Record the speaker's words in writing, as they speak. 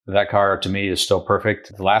That car to me is still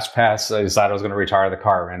perfect. The last pass, I decided I was going to retire the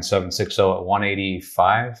car. I ran 760 at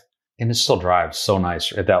 185, and it still drives so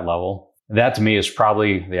nice at that level. That to me is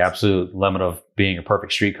probably the absolute limit of being a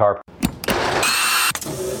perfect street car.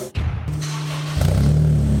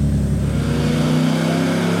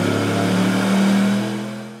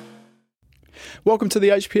 Welcome to the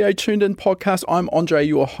HPA Tuned In podcast. I'm Andre,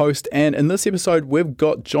 your host, and in this episode, we've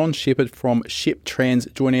got John Shepherd from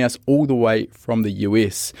ShepTrans joining us all the way from the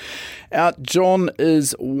US. John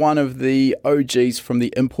is one of the OGs from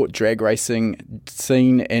the import drag racing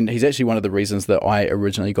scene, and he's actually one of the reasons that I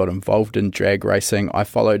originally got involved in drag racing. I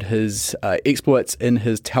followed his exploits in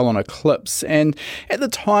his Talon Eclipse, and at the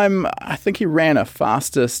time, I think he ran a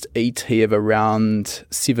fastest ET of around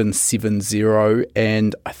 770,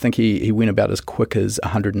 and I think he went about as quick as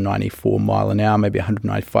 194 mile an hour, maybe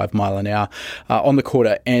 195 mile an hour on the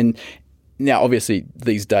quarter. And now, obviously,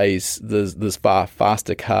 these days, there's far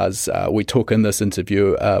faster cars. We talk in this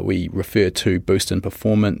interview, we refer to Boost in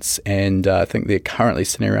Performance, and I think they're currently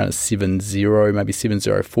sitting around a 70, maybe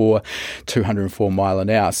 704, 204 mile an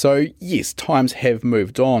hour. So, yes, times have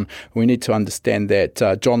moved on. We need to understand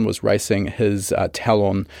that John was racing his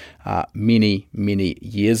Talon many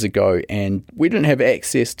years ago, and we didn't have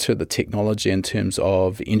access to the technology in terms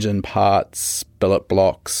of engine parts, billet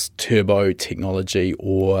blocks, turbo technology,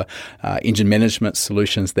 or engine management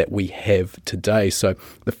solutions that we have today. So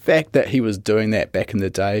the fact that he was doing that back in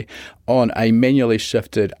the day on a manually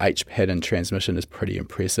shifted H-pattern transmission is pretty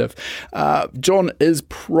impressive. John is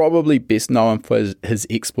probably best known for his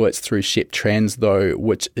exploits through ShepTrans, though,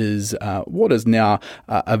 which is what is now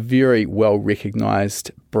a very well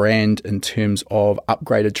recognized brand in terms of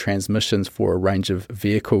upgraded transmissions for a range of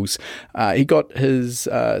vehicles. He got his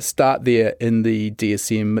start there in the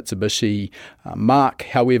DSM Mitsubishi Mark.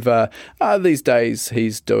 However, these days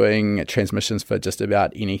he's doing transmissions for just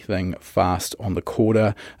about anything fast on the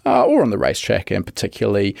quarter or on the racetrack, and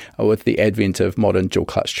particularly with the advent of modern dual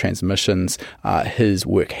clutch transmissions, his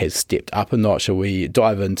work has stepped up a notch. So we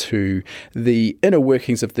dive into the inner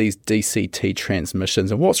workings of these DCT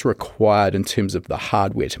transmissions and what's required in terms of the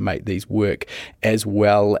hardware to make these work, as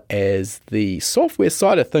well as the software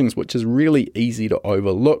side of things, which is really easy to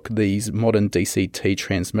overlook. These modern DCT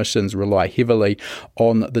transmissions rely heavily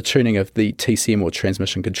on the tuning of the TCM or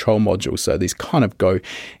transmission control module, so these kind of go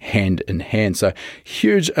hand in hand. So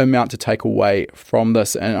huge amount to take away from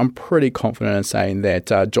this, and I'm pretty confident in saying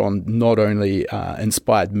that John not only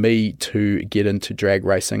inspired me to get into drag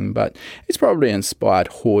racing, but he's probably inspired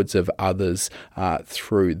hordes of others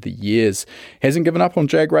through the years. Hasn't given up on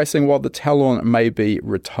drag racing while the Talon may be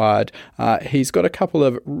retired. He's got a couple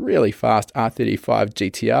of really fast R35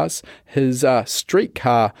 GTRs. His street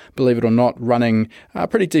car, believe it or not, running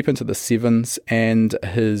pretty deep into the sevens, and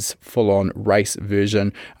his full-on race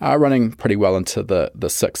version running pretty well into the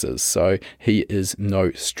sixes. So he is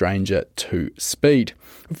no stranger to speed.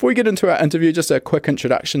 Before we get into our interview, just a quick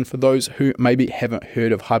introduction for those who maybe haven't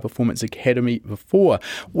heard of High Performance Academy before.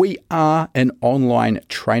 We are an online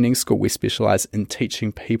training school. We specialise in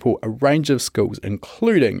teaching people a range of skills,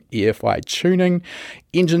 including EFI tuning,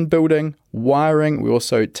 engine building, wiring. We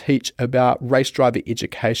also teach about race driver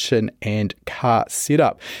education and car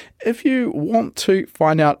setup. If you want to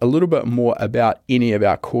find out a little bit more about any of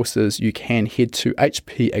our courses, you can head to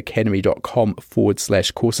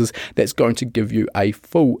hpacademy.com/courses. That's going to give you a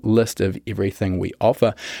full list of everything we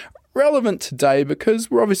offer. Relevant today because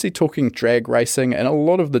we're obviously talking drag racing, and a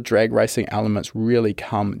lot of the drag racing elements really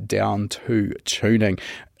come down to tuning,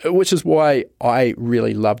 which is why I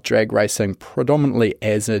really love drag racing, predominantly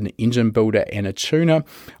as an engine builder and a tuner.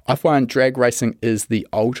 I find drag racing is the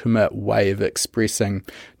ultimate way of expressing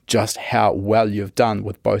just how well you've done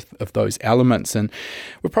with both of those elements. And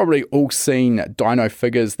we've probably all seen dyno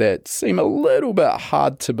figures that seem a little bit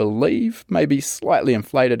hard to believe, maybe slightly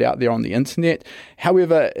inflated out there on the internet.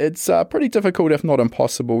 However, it's pretty difficult, if not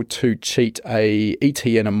impossible, to cheat a ET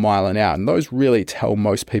in a mile an hour. And those really tell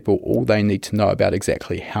most people all they need to know about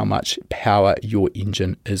exactly how much power your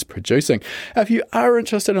engine is producing. If you are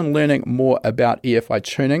interested in learning more about EFI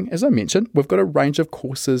tuning, as I mentioned, we've got a range of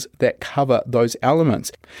courses that cover those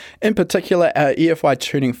elements. In particular, our EFI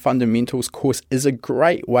Tuning Fundamentals course is a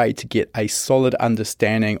great way to get a solid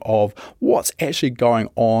understanding of what's actually going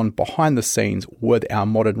on behind the scenes with our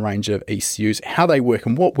modern range of ECUs, how they work,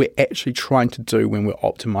 and what we're actually trying to do when we're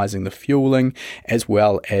optimizing the fueling as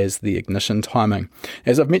well as the ignition timing.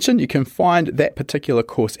 As I've mentioned, you can find that particular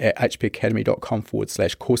course at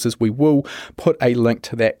hpacademy.com/courses. We will put a link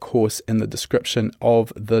to that course in the description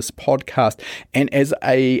of this podcast. And as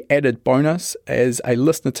a added bonus, as a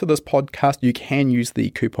listener listener to this podcast, you can use the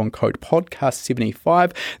coupon code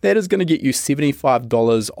podcast75. That is going to get you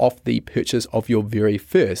 $75 off the purchase of your very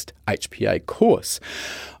first HPA course.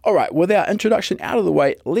 All right, with our introduction out of the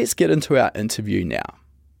way, let's get into our interview now.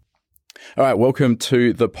 All right, welcome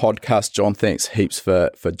to the podcast, John. Thanks heaps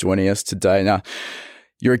for joining us today. Now,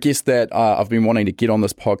 you're a guest that I've been wanting to get on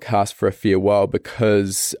this podcast for a fair while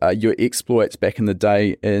because your exploits back in the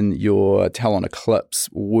day in your Talon Eclipse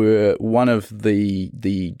were one of the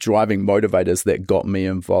driving motivators that got me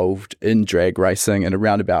involved in drag racing in a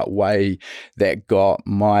roundabout way that got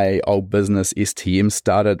my old business STM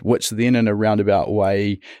started, which then in a roundabout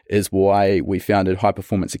way is why we founded High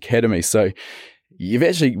Performance Academy. So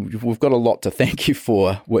we've got a lot to thank you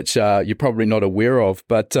for, which you're probably not aware of,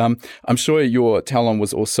 but I'm sure your Talon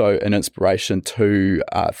was also an inspiration to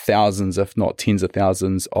thousands, if not tens of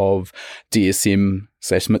thousands of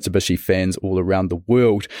DSM/Mitsubishi fans all around the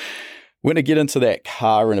world. We're going to get into that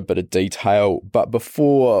car in a bit of detail, but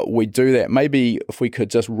before we do that, maybe if we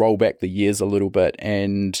could just roll back the years a little bit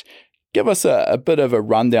and give us a bit of a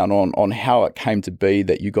rundown on how it came to be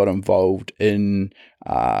that you got involved in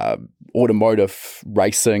automotive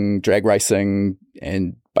racing, drag racing,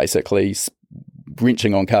 and basically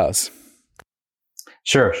wrenching on cars.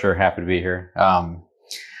 Sure. Happy to be here.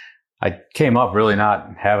 I came up really not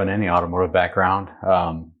having any automotive background.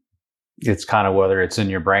 It's kind of whether it's in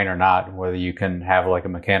your brain or not, whether you can have like a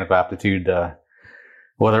mechanical aptitude,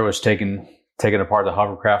 whether it was taking apart the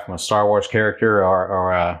hovercraft from a Star Wars character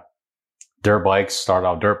or dirt bikes, started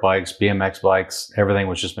out dirt bikes, BMX bikes, everything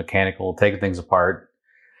was just mechanical, taking things apart,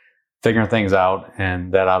 figuring things out.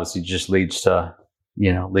 And that obviously just leads to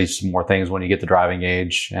more things when you get to driving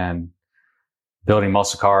age and building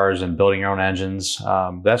muscle cars and building your own engines.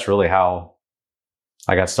 That's really how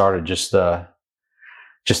I got started. Just the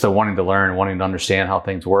wanting to learn, wanting to understand how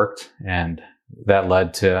things worked. And that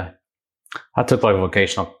led to, I took like a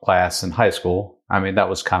vocational class in high school. I mean, that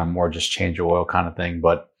was kind of more just change your oil kind of thing,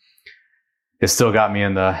 but it still got me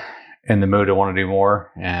in the mood to want to do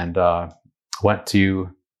more, and went to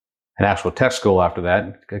an actual tech school after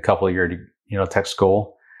that, a couple of year tech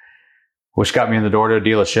school, which got me in the door to a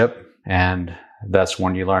dealership, and that's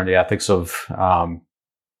when you learn the ethics of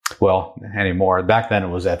anymore. Back then it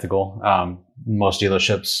was ethical. Most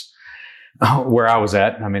dealerships where I was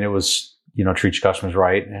at, I mean, it was treat your customers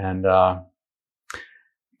right and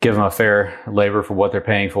give them a fair labor for what they're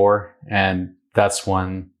paying for, and that's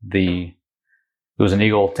when it was an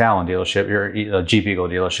Eagle Talon dealership, a Jeep Eagle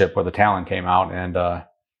dealership where the Talon came out. And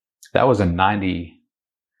that was in 90,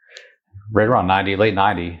 right around 90, late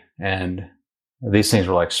 90. And these things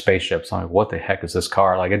were like spaceships. I'm like, what the heck is this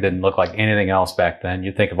car? Like, it didn't look like anything else back then.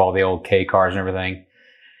 You think of all the old K cars and everything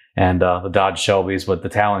and the Dodge Shelbys, but the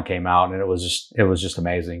Talon came out and it was just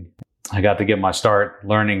amazing. I got to get my start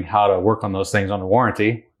learning how to work on those things under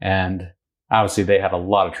warranty. And obviously they had a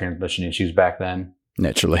lot of transmission issues back then.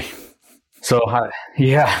 Naturally. So, a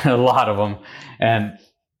lot of them. And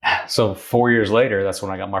so 4 years later, that's when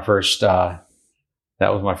I got my first, that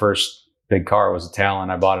was my first big car, was a Talon.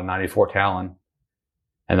 I bought a 94 Talon,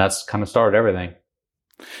 and that's kind of started everything.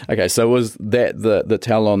 Okay, so was that the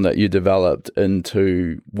Talon that you developed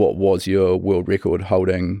into what was your world record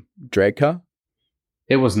holding drag car?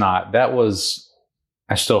 It was not. That was,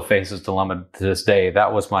 I still face this dilemma to this day.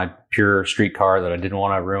 That was my pure street car that I didn't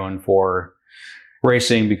want to ruin for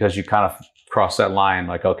racing, because you kind of cross that line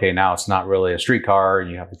like, okay, now it's not really a street car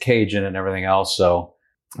and you have the cage in it and everything else. So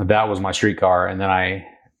that was my street car. And then I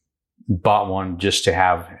bought one just to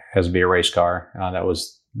have as be a race car. That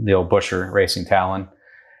was the old Buescher Racing Talon,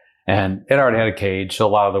 and it already had a cage. So a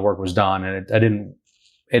lot of the work was done, and it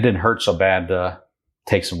didn't hurt so bad to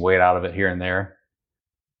take some weight out of it here and there.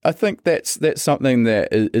 I think that's something that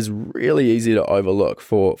is really easy to overlook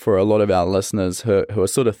for a lot of our listeners who are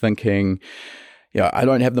sort of thinking, I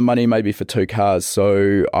don't have the money maybe for two cars,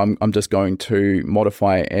 so I'm just going to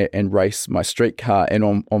modify and race my street car.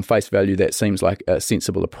 And on face value, that seems like a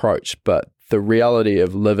sensible approach. But the reality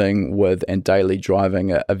of living with and daily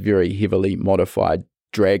driving a very heavily modified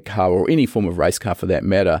drag car, or any form of race car for that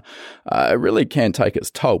matter, it really can take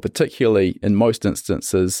its toll, particularly in most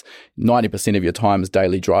instances. 90% of your time is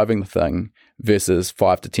daily driving the thing versus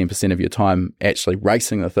 5 to 10% of your time actually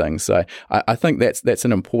racing the thing. So I think that's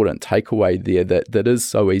an important takeaway there that is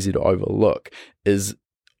so easy to overlook, is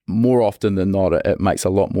more often than not, it makes a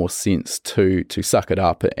lot more sense to suck it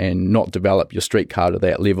up and not develop your street car to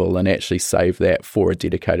that level and actually save that for a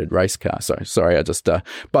dedicated race car. So sorry, I just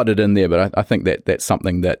butted in there, but I think that's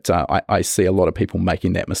something that I see a lot of people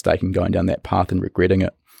making that mistake and going down that path and regretting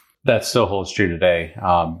it. That still holds true today.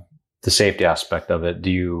 the safety aspect of it. Do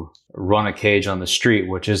you run a cage on the street,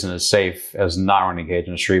 which isn't as safe as not running a cage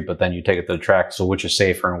on the street, but then you take it to the track? So which is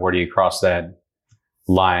safer, and where do you cross that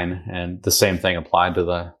line? And the same thing applied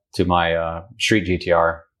to my street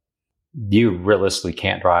GTR. You realistically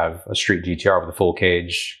can't drive a street GTR with a full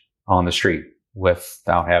cage on the street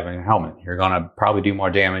without having a helmet. You're going to probably do more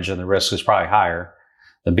damage, and the risk is probably higher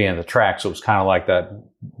than being at the track. So it was kind of like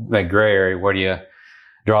that gray area. Where do you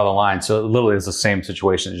draw the line? So it literally is the same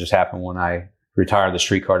situation that just happened when I retired the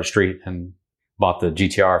street car to street and bought the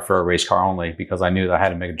GTR for a race car only, because I knew that I had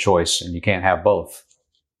to make a choice, and you can't have both.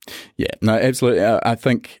 Yeah, no, absolutely. I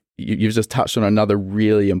think you've just touched on another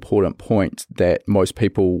really important point that most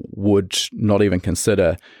people would not even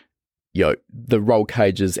consider. The roll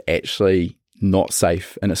cage is actually not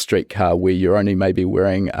safe in a street car where you're only maybe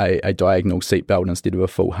wearing a diagonal seatbelt instead of a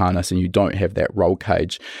full harness, and you don't have that roll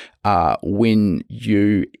cage. When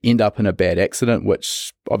you end up in a bad accident,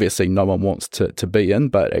 which obviously no one wants to be in,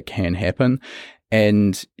 but it can happen,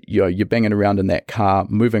 and you're banging around in that car,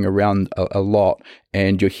 moving around a lot,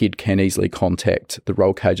 and your head can easily contact the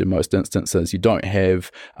roll cage in most instances. You don't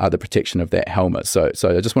have the protection of that helmet. So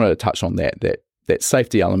I just wanted to touch on that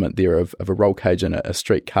safety element there of a roll cage in a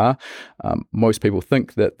street car. Most people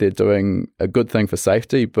think that they're doing a good thing for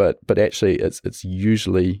safety, but actually it's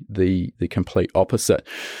usually the complete opposite.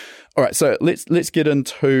 All right, so let's get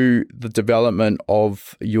into the development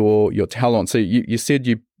of your Talon. So you said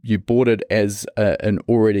you bought it as an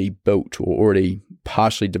already built or already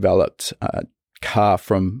partially developed car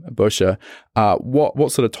from Buescher.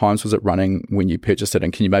 What sort of times was it running when you purchased it,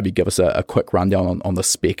 and can you maybe give us a quick rundown on the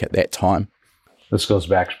spec at that time? This goes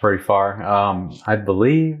back pretty far. I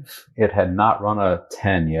believe it had not run a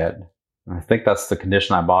 10 yet. I think that's the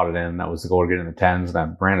condition I bought it in. That was the goal to get in the 10s, and I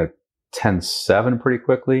ran a 10.7 pretty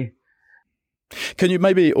quickly. Can you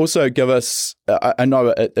maybe also give us, I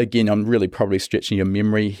know, again, I'm really probably stretching your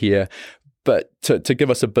memory here, but to give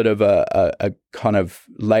us a bit of a kind of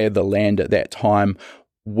lay of the land at that time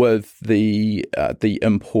with the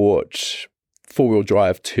import four-wheel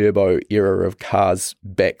drive turbo era of cars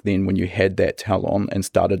back then when you had that Talon and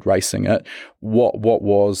started racing it, what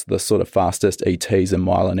was the sort of fastest ETs in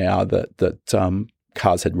mile an hour that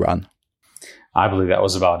cars had run? I believe that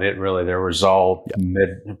was about it, really. There was all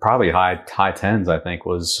probably high 10s, I think,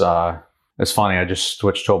 was it's funny. I just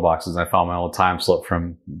switched toolboxes and I found my old time slip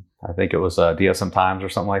from, I think it was DSM Times or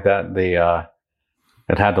something like that.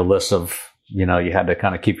 It had the list of, you had to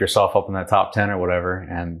kind of keep yourself up in that top 10 or whatever.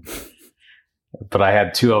 But I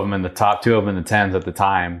had two of them in the top, two of them in the 10s at the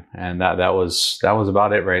time. And that was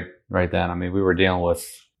about it right then. I mean, we were dealing with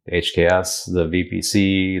HKS, the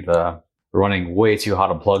VPC, running way too hot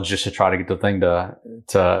of plugs just to try to get the thing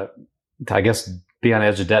to I guess be on the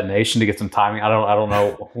edge of detonation to get some timing. I don't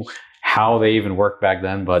know how they even worked back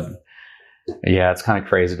then, but yeah, it's kind of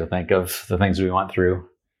crazy to think of the things we went through.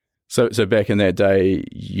 So back in that day,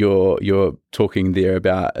 you're talking there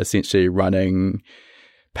about essentially running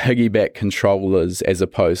piggyback controllers as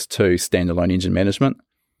opposed to standalone engine management.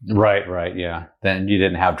 Right, yeah. Then you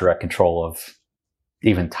didn't have direct control of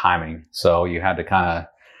even timing, so you had to kind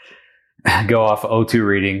of go off O2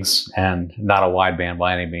 readings and not a wideband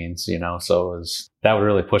by any means, so that would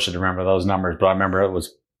really push it to remember those numbers. But I remember it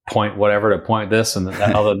was point whatever to point this, and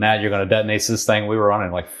other than that, you're going to detonate this thing. We were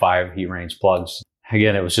running like 5 heat range plugs.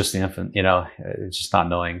 Again, it was just the infant, it's just not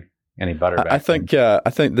knowing any better. I think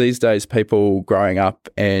these days people growing up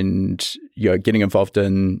and getting involved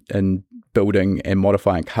in building and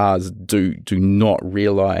modifying cars do not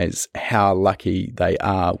realize how lucky they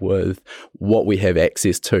are with what we have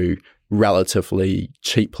access to relatively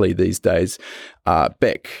cheaply these days.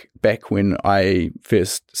 Back when I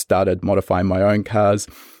first started modifying my own cars,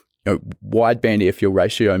 wideband air fuel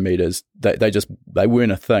ratio meters, they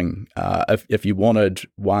weren't a thing. If you wanted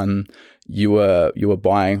one, you were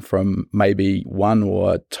buying from maybe 1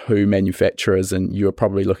 or 2 manufacturers, and you were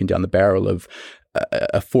probably looking down the barrel of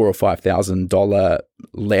a $4,000 or $5,000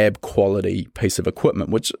 lab quality piece of equipment,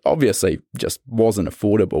 which obviously just wasn't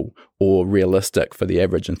affordable or realistic for the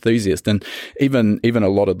average enthusiast. And even a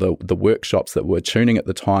lot of the workshops that were tuning at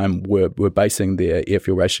the time were basing their air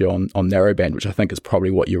fuel ratio on narrowband, which I think is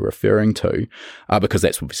probably what you're referring to, because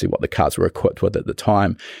that's obviously what the cars were equipped with at the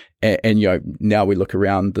time. And now we look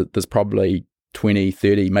around, there's probably 20,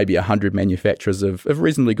 30, maybe 100 manufacturers of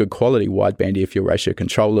reasonably good quality wideband air fuel ratio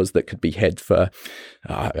controllers that could be had for,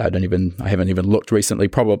 I haven't even looked recently,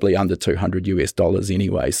 probably under $200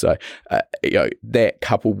 anyway. So, that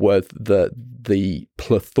coupled with the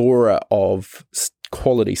plethora of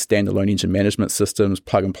quality standalone engine management systems,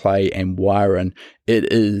 plug and play and wiring,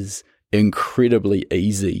 it is incredibly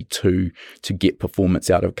easy to get performance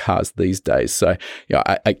out of cars these days. So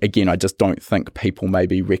I just don't think people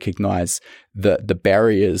maybe recognize the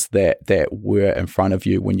barriers that were in front of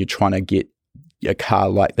you when you're trying to get a car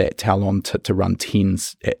like that Talon to run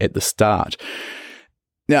 10s at the start.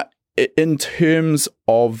 Now, in terms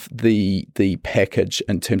of the package,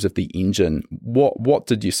 in terms of the engine, what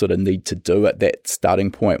did you sort of need to do at that starting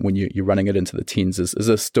point when you're running it into the 10s? Is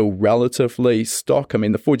this still relatively stock? I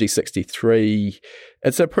mean, the 4G63,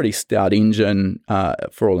 it's a pretty stout engine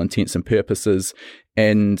for all intents and purposes.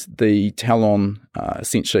 And the Talon,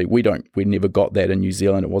 essentially, we never got that in New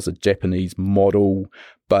Zealand. It was a Japanese model,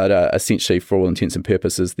 but essentially, for all intents and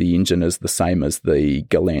purposes, the engine is the same as the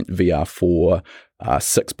Galant VR4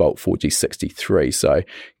 6-bolt 4G63. So,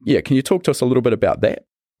 yeah, can you talk to us a little bit about that?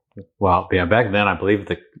 Well, yeah, back then, I believe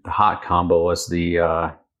the hot combo was the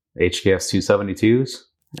HKS 272s,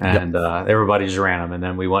 and everybody just ran them. And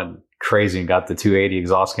then we went crazy and got the 280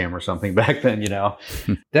 exhaust cam or something back then,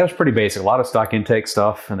 That was pretty basic. A lot of stock intake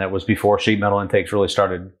stuff, and that was before sheet metal intakes really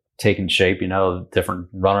started taking shape, different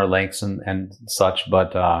runner lengths and such,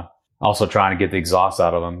 but also trying to get the exhaust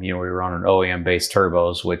out of them. We were running OEM-based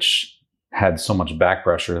turbos, which had so much back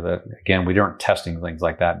pressure that, again, we weren't testing things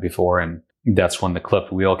like that before, and that's when the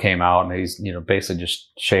clipped wheel came out, and he's basically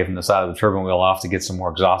just shaving the side of the turbine wheel off to get some more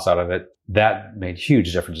exhaust out of it. That made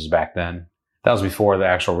huge differences back then. That was before the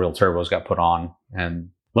actual real turbos got put on, and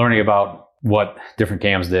learning about what different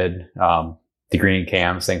cams did, degreening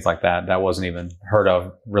cams, things like that. That wasn't even heard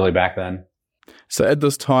of really back then. So at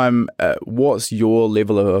this time, what's your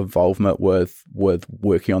level of involvement with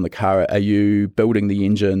working on the car? Are you building the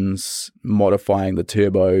engines, modifying the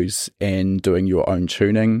turbos, and doing your own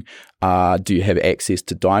tuning? Do you have access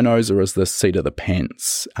to dynos, or is this seat of the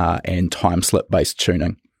pants and time slip based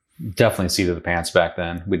tuning? Definitely seat of the pants back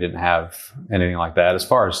then. We didn't have anything like that. As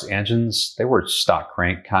far as engines, they were stock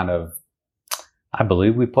crank kind of. I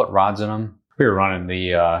believe we put rods in them. We were running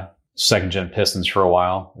the second gen pistons for a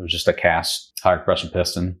while. It was just a cast high compression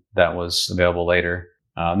piston that was available later.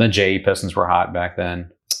 Then JE pistons were hot back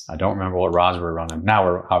then. I don't remember what rods we were running. Now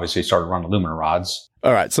we're obviously started running aluminum rods.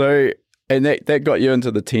 All right. So, and that got you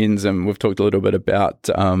into the 10s, and we've talked a little bit about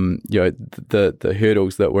the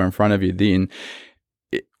hurdles that were in front of you then.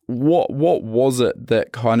 What was it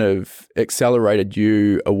that kind of accelerated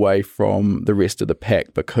you away from the rest of the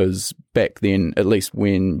pack? Because back then, at least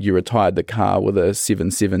when you retired the car with a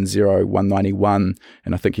 770 191,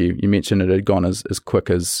 and I think you mentioned it had gone as quick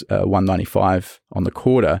as 195 on the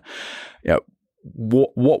quarter.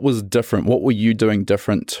 What was different? What were you doing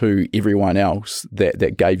different to everyone else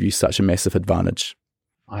that gave you such a massive advantage?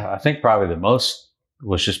 I think probably the most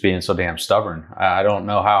was just being so damn stubborn. I don't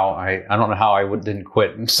know how I didn't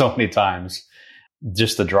quit so many times.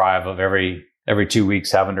 Just the drive of every 2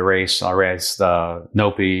 weeks having to race. I raced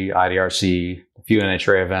NOPI, IDRC, a few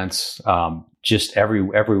NHRA events. Just every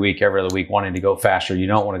week, every other week, wanting to go faster. You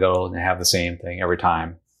don't want to go and have the same thing every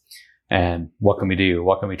time. And what can we do?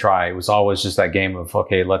 What can we try? It was always just that game of,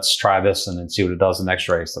 okay, let's try this and then see what it does the next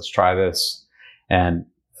race. Let's try this. And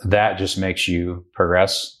that just makes you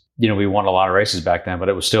progress. We won a lot of races back then, but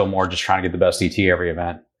it was still more just trying to get the best ET every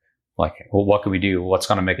event. Like, well, what can we do? What's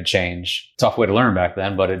going to make a change? Tough way to learn back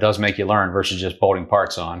then, but it does make you learn versus just bolting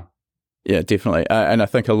parts on. Yeah, definitely. And I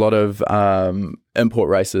think a lot of import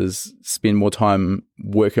racers spend more time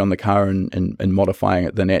working on the car and modifying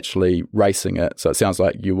it than actually racing it. So it sounds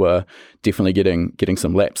like you were definitely getting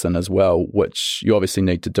some laps in as well, which you obviously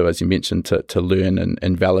need to do, as you mentioned, to learn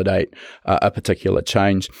and validate a particular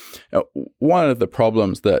change. One of the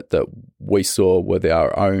problems that we saw with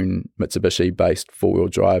our own Mitsubishi-based four-wheel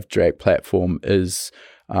drive drag platform is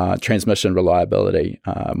transmission reliability.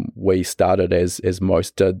 We started as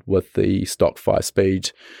most did with the stock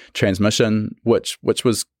 5-speed transmission, which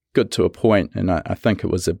was good to a point, and I think it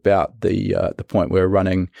was about the point we were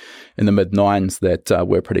running in the mid-9s that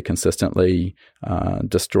we're pretty consistently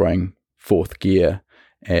destroying fourth gear,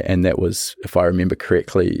 and that was, if I remember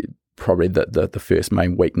correctly, probably the first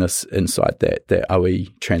main weakness inside that OE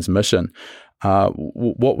transmission.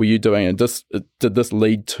 What were you doing? And did this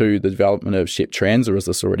lead to the development of Shep Trans, or is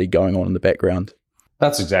this already going on in the background?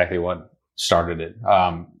 That's exactly what started it.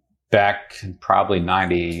 Back in probably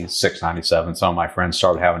 96, 97, some of my friends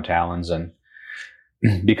started having Talons, and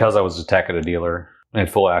because I was a tech at a dealer, I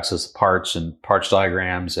had full access to parts and parts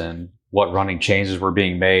diagrams and what running changes were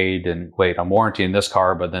being made. And wait, I'm warrantying this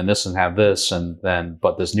car, but then this doesn't have this,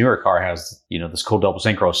 but this newer car has, this cool double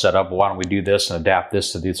synchro setup. Well, why don't we do this and adapt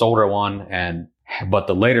this to this older one? But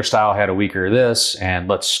the later style had a weaker this, and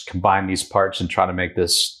let's combine these parts and try to make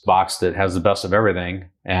this box that has the best of everything.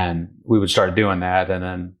 And we would start doing that. And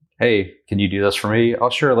then hey, can you do this for me? Oh,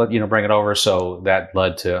 sure. Bring it over. So that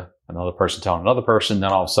led to another person telling another person.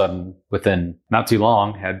 Then all of a sudden, within not too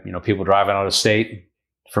long, had, people driving out of state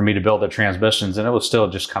for me to build their transmissions. And it was still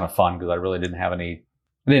just kind of fun because I really didn't have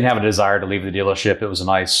a desire to leave the dealership. It was a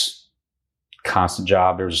nice, constant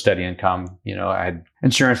job. There was a steady income. I had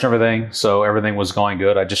insurance and everything. So everything was going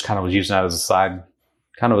good. I just kind of was using that as a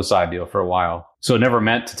side deal for a while. So it never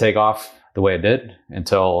meant to take off the way it did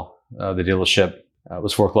until the dealership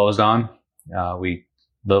was foreclosed on. We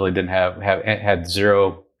literally didn't had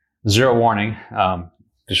zero warning.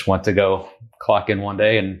 Just went to go clock in one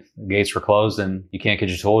day and the gates were closed and you can't get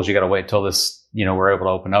your tools. You got to wait till this, we're able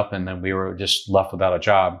to open up, and then we were just left without a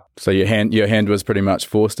job. So your hand was pretty much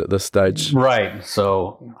forced at this stage. Right.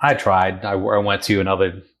 So I tried. I went to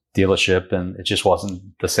another dealership and it just wasn't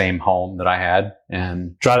the same home that I had,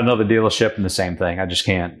 and tried another dealership and the same thing. I just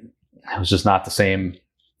can't. It was just not the same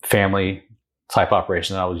family type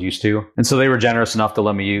operation that I was used to. And so they were generous enough to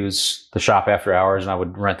let me use the shop after hours, and I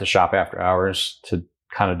would rent the shop after hours to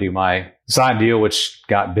kind of do my side deal, which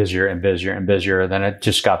got busier and busier and busier. Then it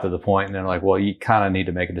just got to the point and they're like, well, you kind of need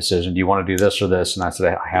to make a decision. Do you want to do this or this? And I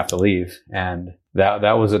said, I have to leave. And that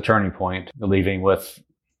was a turning point, leaving with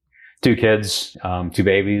 2 kids, 2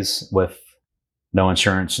 babies with no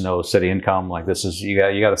insurance, no city income. Like, this is, you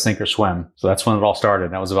got to sink or swim. So that's when it all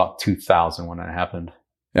started. That was about 2000 when it happened.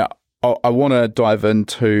 Yeah. I want to dive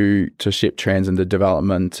into Shep Trans and the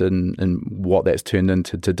development and what that's turned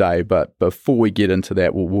into today. But before we get into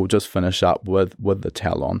that, we'll just finish up with the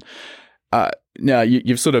Talon. Now,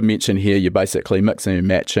 you've sort of mentioned here you're basically mixing and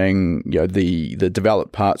matching, the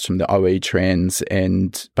developed parts from the OE Trans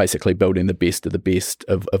and basically building the best of the best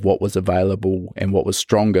of what was available and what was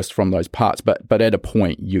strongest from those parts. But at a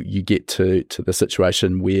point, you get to the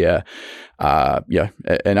situation where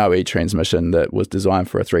an OE transmission that was designed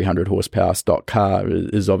for a 300 horsepower stock car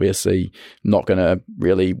is obviously not going to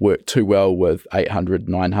really work too well with 800,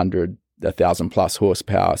 900, 1,000 plus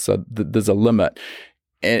horsepower. So there's a limit.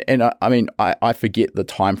 And I forget the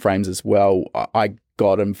timeframes as well. I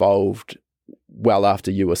got involved well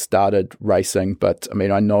after you were started racing, but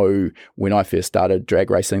I know when I first started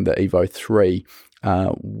drag racing the Evo 3,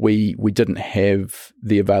 we didn't have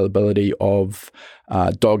the availability of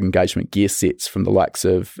dog engagement gear sets from the likes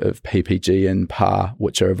of PPG and PAR,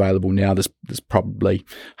 which are available now. There's probably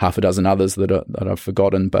half a dozen others that I've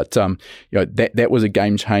forgotten, but that was a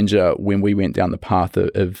game changer when we went down the path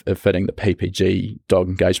of fitting the PPG dog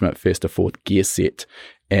engagement first to fourth gear set,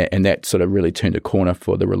 and that sort of really turned a corner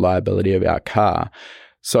for the reliability of our car.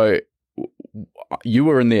 So you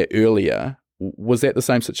were in there earlier. Was that the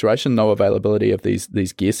same situation? No availability of these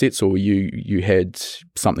gear sets, or you had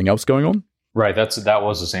something else going on? Right. That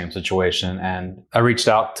was the same situation. And I reached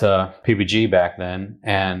out to PPG back then,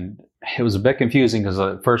 and it was a bit confusing because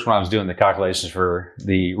at first when I was doing the calculations for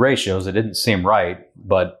the ratios, it didn't seem right,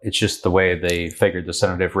 but it's just the way they figured the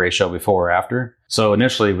center diff ratio before or after. So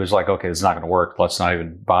initially it was like, okay, this is not going to work. Let's not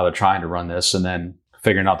even bother trying to run this. And then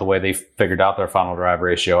figuring out the way they figured out their final drive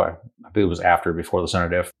ratio, I believe it was after, before the center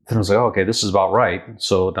diff. Then I was like, oh, okay, this is about right.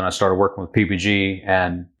 So then I started working with PPG,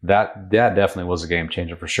 and that definitely was a game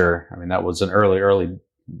changer for sure. That was an early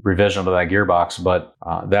revision of that gearbox, but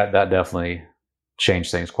that definitely changed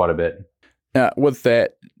things quite a bit. Now, with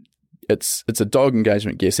that, it's a dog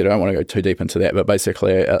engagement gear set. I don't want to go too deep into that, but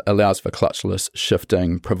basically it allows for clutchless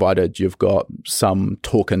shifting, provided you've got some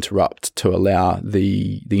torque interrupt to allow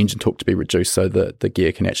the engine torque to be reduced so that the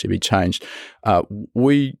gear can actually be changed.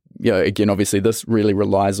 Again, obviously this really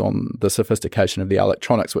relies on the sophistication of the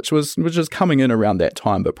electronics, which was coming in around that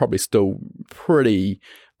time, but probably still pretty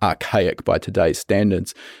archaic by today's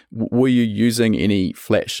standards. Were you using any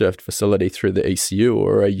flat shift facility through the ECU,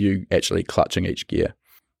 or are you actually clutching each gear?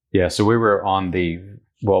 Yeah, so we were I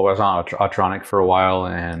was on Autronic for a while,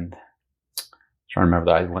 and I'm trying to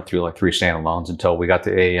remember that I went through like 3 standalones until we got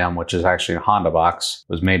to AAM, which is actually a Honda box.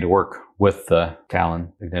 It was made to work with the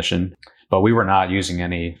Talon ignition. But we were not using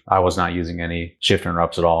I was not using any shift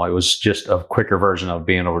interrupts at all. It was just a quicker version of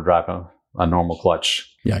being able to drive a normal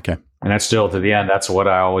clutch. Yeah, okay. And that's still to the end. That's what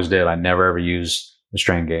I always did. I never ever used a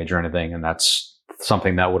strain gauge or anything. And that's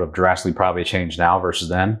something that would have drastically probably changed now versus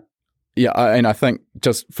then. Yeah, and I think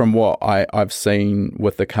just from what I've seen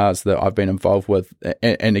with the cars that I've been involved with,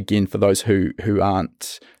 and again, for those who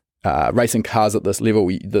aren't racing cars at this level,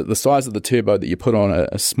 the size of the turbo that you put on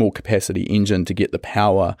a small capacity engine to get the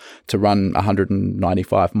power to run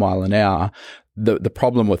 195 mile an hour, the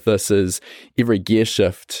problem with this is every gear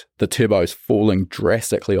shift, the turbo is falling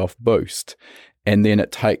drastically off boost, and then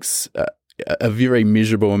it takes a very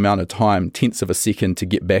measurable amount of time, tenths of a second, to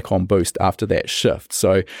get back on boost after that shift.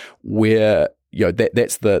 So where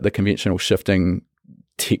that's the conventional shifting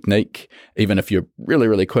technique. Even if you're really,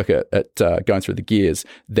 really quick at going through the gears,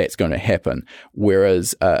 that's going to happen.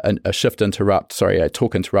 Whereas a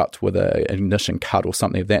torque interrupt with an ignition cut or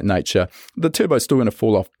something of that nature, the turbo's still going to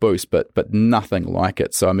fall off boost, but nothing like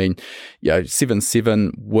it. So I mean,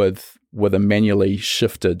 7.7 with a manually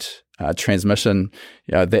shifted transmission,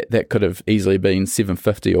 that could have easily been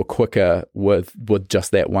 750 or quicker with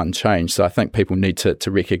just that one change. So I think people need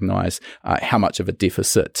to recognise how much of a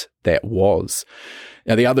deficit that was.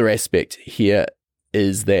 Now, the other aspect here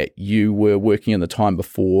is that you were working in the time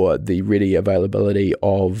before the ready availability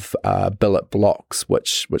of billet blocks,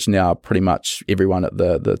 which now pretty much everyone at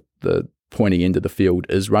the pointy end of the field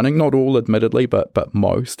is running. Not all, admittedly, but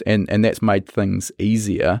most, and that's made things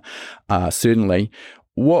easier, certainly.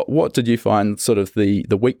 What did you find sort of the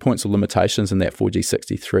weak points or limitations in that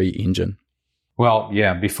 4G63 engine? Well,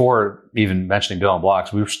 yeah, before even mentioning billet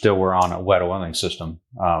blocks, we were on a wet oiling system.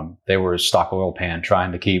 They were a stock oil pan,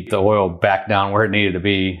 trying to keep the oil back down where it needed to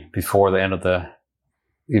be before you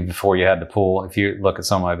had to pull. If you look at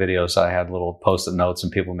some of my videos, I had little post-it notes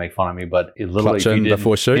and people make fun of me, but it literally,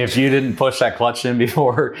 if you didn't push that clutch in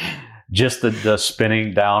before, just the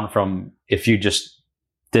spinning down from, if you just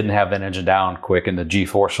didn't have that engine down quick and the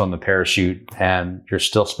G-force on the parachute and you're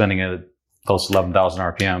still spinning it at close to 11,000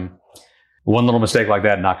 RPM, one little mistake like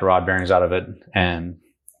that knocked the rod bearings out of it, and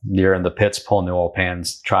you're in the pits pulling the oil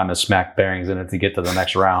pans, trying to smack bearings in it to get to the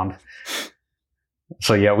next round.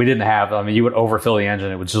 So yeah, we didn't have, you would overfill the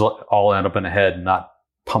engine. It would just all end up in the head and not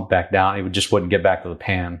pump back down. It just wouldn't get back to the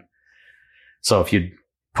pan. So if you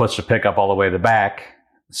push the pickup all the way to the back,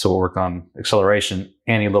 so it worked on acceleration,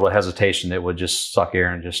 any little hesitation, it would just suck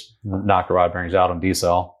air and just knock the rod bearings out on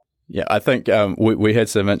decel. Yeah, I think we had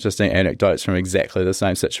some interesting anecdotes from exactly the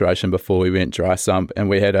same situation before we went dry sump, and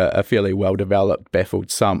we had a fairly well-developed baffled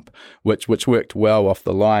sump, which worked well off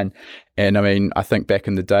the line. And I think back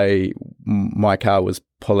in the day, my car was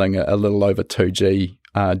pulling a little over 2G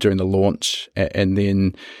during the launch, and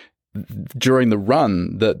then during the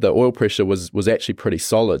run, the oil pressure was actually pretty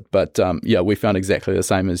solid. But we found exactly the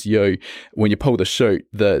same as you. When you pull the chute,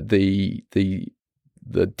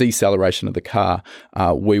 the deceleration of the car,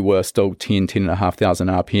 we were still 10,500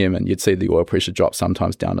 RPM, and you'd see the oil pressure drop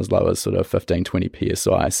sometimes down as low as sort of 15, 20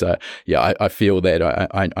 PSI. So yeah, I feel that.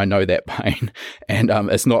 I know that pain. And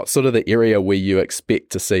it's not sort of the area where you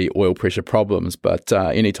expect to see oil pressure problems, but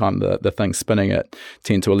anytime the thing's spinning at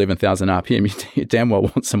 10 to 11,000 RPM, you damn well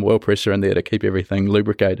want some oil pressure in there to keep everything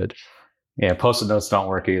lubricated. Yeah, post-it notes don't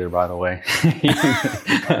work either, by the way.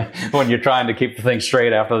 When you're trying to keep the thing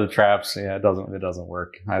straight after the traps, it doesn't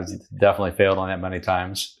work. I've definitely failed on that many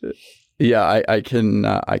times. Yeah, I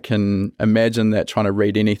can imagine that trying to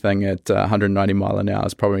read anything at 190 mile an hour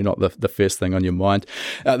is probably not the first thing on your mind.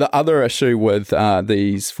 The other issue with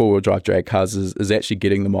these four-wheel drive drag cars is actually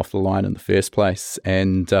getting them off the line in the first place,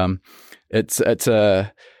 and it's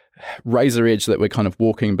a razor edge that we're kind of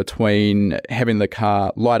walking between having the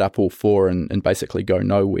car light up all four and basically go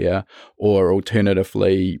nowhere, or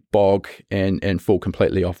alternatively bog and fall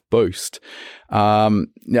completely off boost.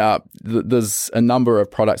 Now, there's a number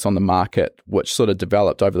of products on the market which sort of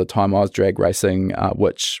developed over the time I was drag racing,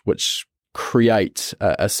 which create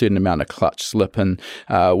a certain amount of clutch slip, and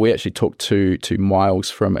we actually talked to Miles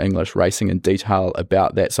from English Racing in detail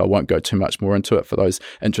about that, so I won't go too much more into it. For those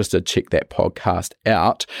interested, check that podcast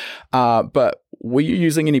out. But were you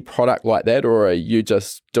using any product like that, or are you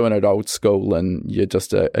just doing it old school and you're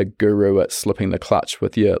just a guru at slipping the clutch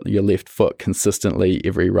with your left foot consistently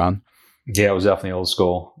every run? Yeah, it was definitely old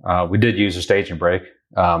school. We did use a staging brake,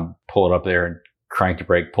 pull it up there and crank the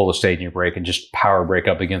brake, pull the staging brake, and just power brake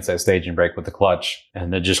up against that staging brake with the clutch,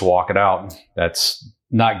 and then just walk it out. That's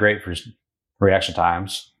not great for reaction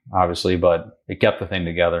times, obviously, but it kept the thing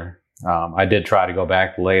together. I did try to go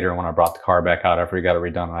back later when I brought the car back out after we got it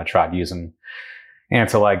redone, and I tried using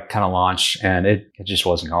Anti-lag kind of launch, and it just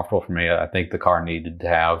wasn't comfortable for me. I think the car needed to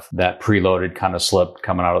have that preloaded kind of slip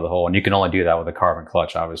coming out of the hole, and you can only do that with a carbon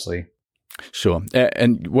clutch, obviously. Sure.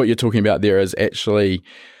 And what you're talking about there is actually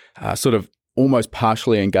sort of almost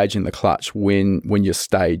partially engaging the clutch when you're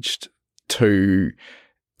staged to,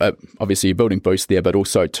 obviously you're building boost there, but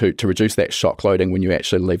also to reduce that shock loading when you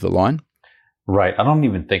actually leave the line. Right. I don't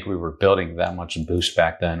even think we were building that much boost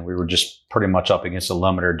back then. We were just pretty much up against the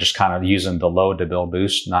limiter, just kind of using the load to build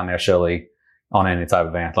boost, not necessarily on any type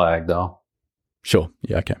of anti-lag though. Sure.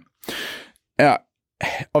 Yeah. Okay. Now,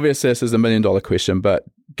 obviously this is $1 million question, but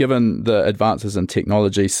given the advances in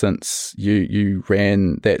technology since you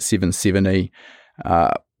ran that 770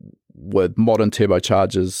 with modern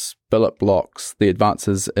turbochargers, billet blocks, the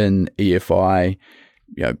advances in EFI,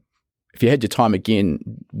 if you had your time again,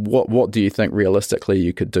 what do you think realistically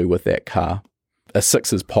you could do with that car? A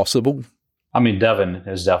 6 is possible? I mean, Devin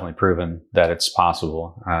has definitely proven that it's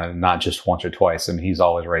possible, not just once or twice. I mean, he's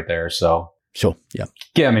always right there. So sure, yeah.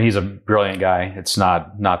 Yeah, I mean, he's a brilliant guy. It's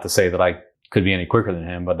not to say that I could be any quicker than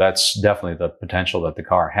him, but that's definitely the potential that the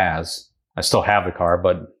car has. I still have the car,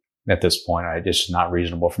 but at this point, it's just not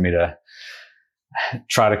reasonable for me to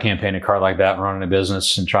try to campaign a car like that and run a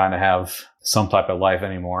business and trying to have some type of life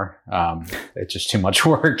anymore. It's just too much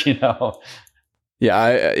work, you know? Yeah,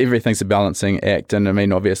 everything's a balancing act. And I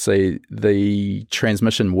mean, obviously the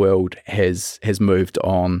transmission world has moved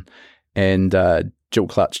on, and dual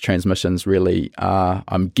clutch transmissions really are,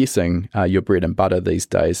 I'm guessing, your bread and butter these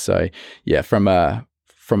days. So yeah, from a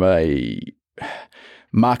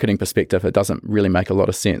marketing perspective, it doesn't really make a lot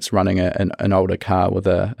of sense running an older car with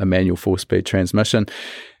a manual 4-speed transmission.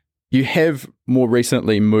 You have more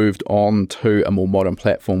recently moved on to a more modern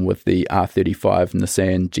platform with the R35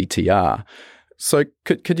 Nissan GT-R. So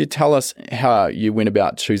could you tell us how you went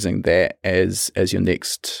about choosing that as your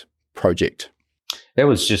next project? It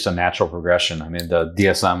was just a natural progression. I mean, the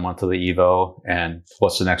DSM went to the Evo, and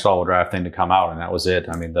what's the next all-wheel drive thing to come out? And that was it.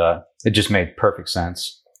 I mean, it just made perfect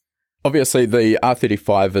sense. Obviously, the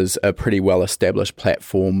R35 is a pretty well-established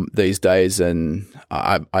platform these days, and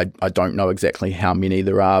I don't know exactly how many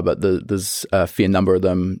there are, but there's a fair number of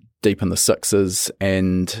them deep in the 6s,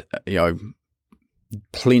 and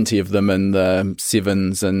plenty of them in the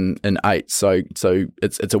 7s and 8s. So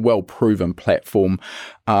it's a well proven platform.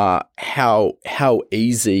 How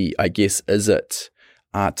easy, I guess, is it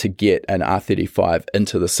to get an R35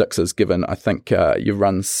 into the 6s? Given I think you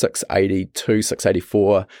run 682,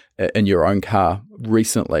 684 in your own car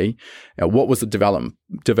recently. What was the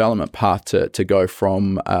development path to go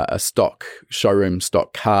from a stock showroom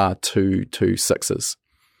stock car to 6s?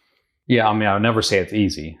 Yeah, I mean, I would never say it's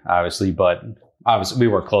easy, obviously, but obviously we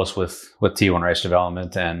work close with T1 Race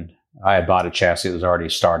Development, and I had bought a chassis that was already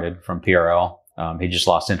started from PRL. He just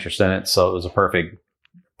lost interest in it, so it was a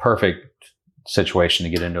perfect situation to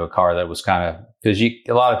get into a car that was kind of, because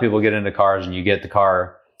a lot of people get into cars and you get the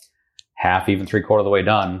car half, even 3/4 of the way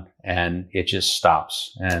done, and it just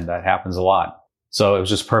stops, and that happens a lot. So it was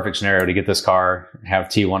just a perfect scenario to get this car, have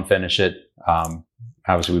T1 finish it.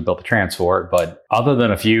 Obviously, we built the trans for it, but other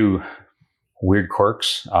than a few weird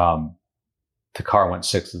quirks, the car went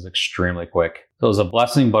 6s extremely quick. So it was a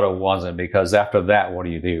blessing, but it wasn't, because after that, what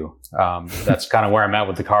do you do? That's kind of where I'm at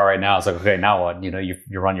with the car right now. It's like, okay, now what?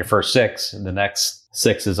 You run your first 6, and the next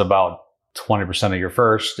 6 is about 20% of your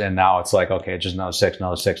first, and now it's like, okay, just another 6,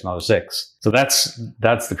 another 6, another 6. So that's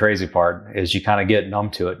the crazy part, is you kind of get numb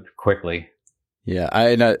to it quickly. Yeah,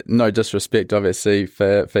 I know, no disrespect, obviously,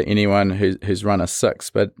 for anyone who's run a 6,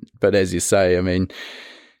 but as you say, I mean,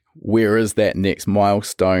 where is that next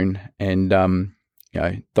milestone? And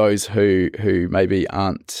those who maybe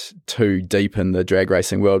aren't too deep in the drag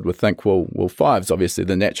racing world would think, well, 5's obviously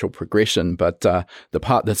the natural progression, but the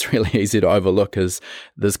part that's really easy to overlook is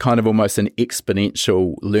there's kind of almost an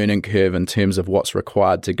exponential learning curve in terms of what's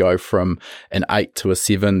required to go from an 8 to a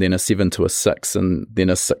 7, then a 7 to a 6, and then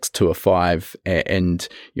a 6 to a 5. And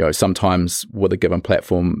sometimes with a given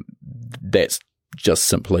platform, that's just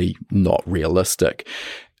simply not realistic.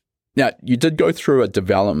 Now, you did go through a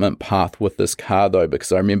development path with this car, though,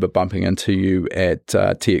 because I remember bumping into you at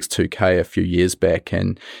TX2K a few years back,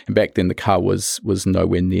 and back then the car was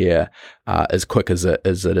nowhere near as quick as it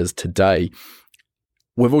is today.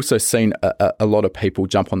 We've also seen a lot of people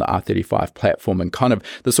jump on the R35 platform, and kind of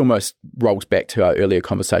this almost rolls back to our earlier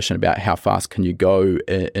conversation about how fast can you go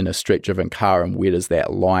in a street-driven car, and where does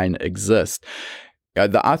that line exist.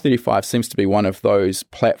 The R35 seems to be one of those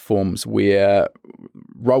platforms where,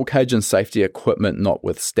 roll cage and safety equipment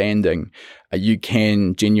notwithstanding, you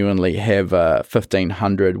can genuinely have a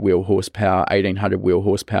 1,500 wheel horsepower, 1,800 wheel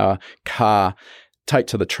horsepower car, take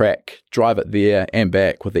to the track, drive it there and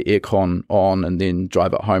back with the aircon on, and then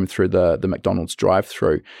drive it home through the McDonald's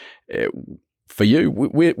drive-through. For you,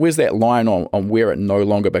 where's that line on where it no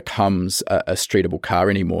longer becomes a streetable car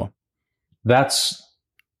anymore?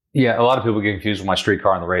 Yeah, a lot of people get confused with my street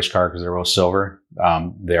car and the race car because they're both silver.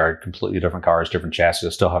 They are completely different cars, different chassis. I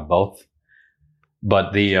still have both.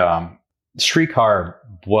 But the street car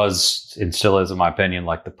was, and still is, in my opinion,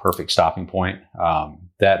 like the perfect stopping point.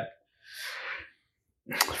 That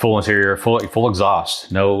full interior, full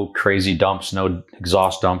exhaust, no crazy dumps, no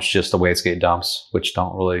exhaust dumps, just the wastegate dumps, which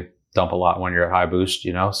don't really dump a lot when you're at high boost,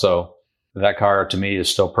 So that car to me is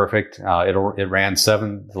still perfect. It ran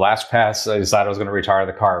 7. The last pass, I decided I was going to retire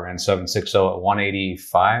the car. It ran 760 at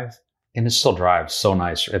 185, and it still drives so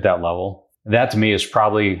nice at that level. that to me is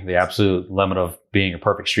probably the absolute limit of being a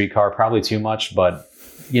perfect street car. Probably too much, but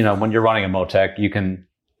when you're running a Motec,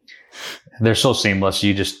 they're so seamless.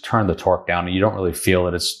 You just turn the torque down and you don't really feel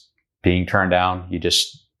that it's being turned down. You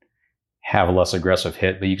just have a less aggressive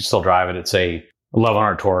hit, but you can still drive it at say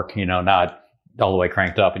 1100 torque, not all the way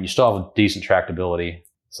cranked up, and you still have a decent tractability.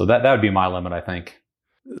 So that would be my limit, I think.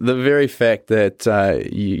 The very fact that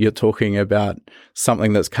you're talking about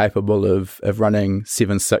something that's capable of running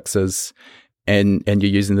 7.6s and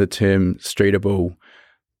you're using the term streetable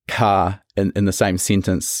car in the same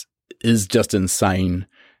sentence is just insane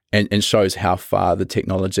and shows how far the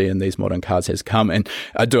technology in these modern cars has come. And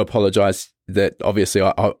I do apologise that obviously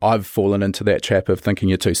I've fallen into that trap of thinking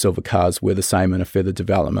your two silver cars were the same in a further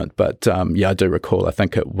development. But I do recall, I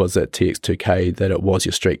think it was at TX2K that it was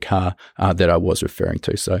your street car that I was referring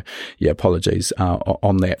to. So apologies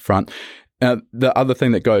on that front. The other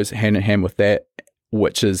thing that goes hand in hand with that,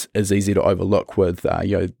 which is easy to overlook with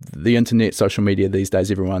the internet, social media these days,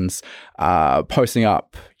 everyone's posting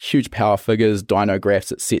up huge power figures, dyno graphs,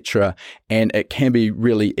 etc., and it can be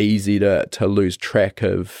really easy to lose track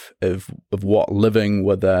of what living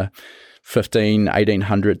with a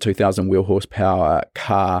 1800, 2000 wheel horsepower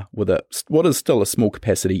car with what is still a small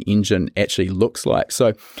capacity engine actually looks like.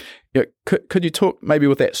 So could you talk maybe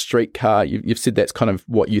with that street car? You've said that's kind of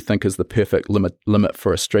what you think is the perfect limit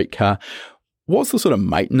for a street car. What's the sort of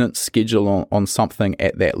maintenance schedule on something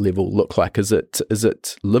at that level look like? Is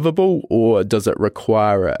it livable, or does it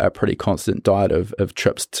require a pretty constant diet of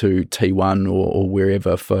trips to T1 or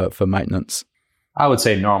wherever for maintenance? I would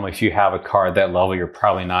say normally if you have a car at that level, you're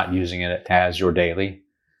probably not using it as your daily.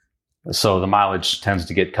 So the mileage tends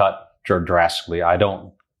to get cut drastically. I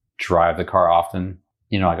don't drive the car often.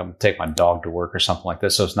 I can take my dog to work or something like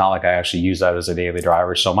this. So it's not like I actually use that as a daily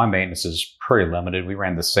driver. So my maintenance is pretty limited. We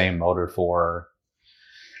ran the same motor for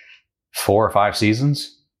 4 or 5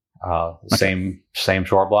 seasons, same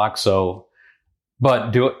short block. So,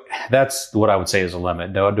 but that's what I would say is a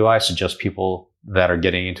limit. Do I suggest people that are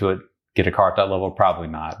getting into it get a car at that level? Probably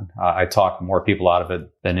not. I talk more people out of it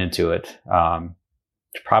than into it.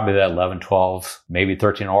 Probably that 11, 12, maybe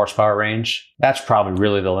 13 horsepower range. That's probably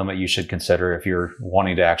really the limit you should consider if you're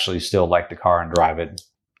wanting to actually still like the car and drive it.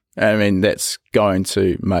 I mean, that's going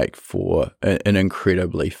to make for an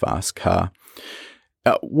incredibly fast car.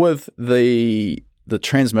 With the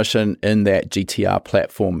transmission in that GTR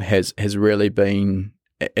platform has really been,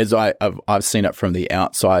 as I've seen it from the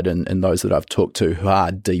outside and those that I've talked to who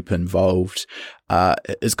are deep involved,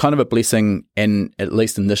 is kind of a blessing, and at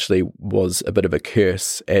least initially was a bit of a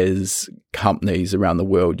curse as companies around the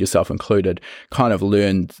world, yourself included, kind of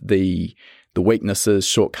learned the weaknesses,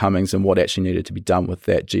 shortcomings, and what actually needed to be done with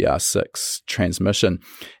that GR6 transmission.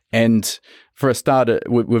 And for a start,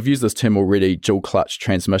 we've used this term already, dual clutch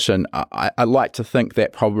transmission. I like to think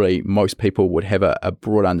that probably most people would have a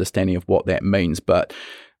broad understanding of what that means, but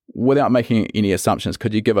without making any assumptions,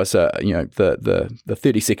 could you give us the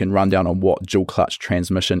 30-second rundown on what dual clutch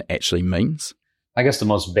transmission actually means? I guess the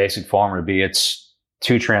most basic form would be it's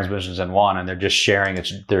 2 transmissions in one, and they're just sharing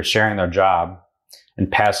their job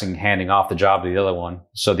and handing off the job to the other one,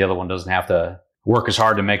 so the other one doesn't have to work as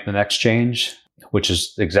hard to make the next change, which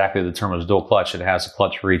is exactly the term of dual clutch. It has a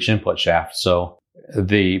clutch for each input shaft. So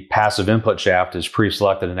the passive input shaft is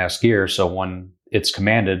pre-selected in S gear. So when it's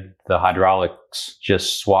commanded, the hydraulics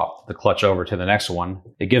just swap the clutch over to the next one.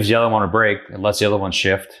 It gives the other one a break. It lets the other one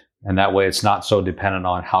shift. And that way it's not so dependent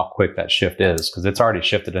on how quick that shift is, because it's already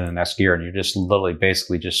shifted in an S gear and you're just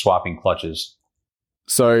basically swapping clutches.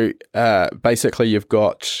 So basically you've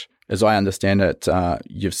got, as I understand it,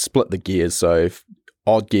 you've split the gears. So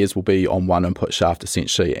odd gears will be on one input shaft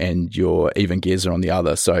essentially, and your even gears are on the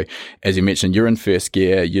other. So as you mentioned, you're in first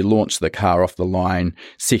gear, you launch the car off the line,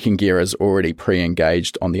 second gear is already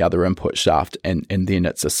pre-engaged on the other input shaft, and then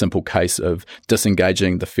it's a simple case of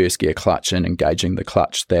disengaging the first gear clutch and engaging the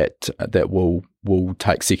clutch that will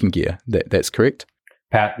take second gear. That's correct?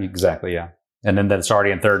 Exactly, yeah. And then it's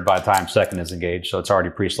already in third by the time second is engaged, so it's already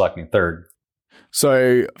pre-selecting third.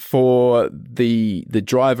 So for the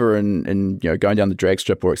driver and going down the drag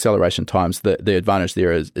strip or acceleration times, the advantage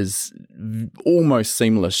there is almost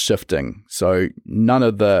seamless shifting. So none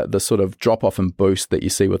of the sort of drop off and boost that you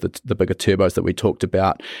see with the bigger turbos that we talked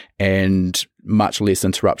about, and much less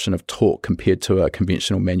interruption of torque compared to a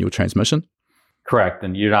conventional manual transmission. Correct,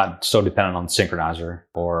 and you're not so dependent on the synchronizer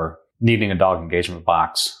or needing a dog engagement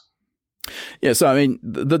box. Yeah, so I mean,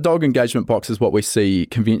 the dog engagement box is what we see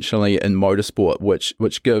conventionally in motorsport,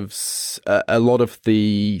 which gives a lot of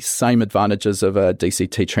the same advantages of a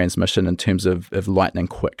DCT transmission in terms of lightning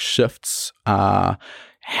quick shifts.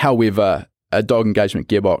 However, a dog engagement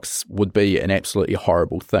gearbox would be an absolutely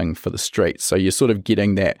horrible thing for the streets. So you're sort of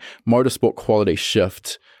getting that motorsport quality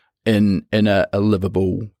shift in a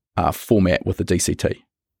livable format with the DCT.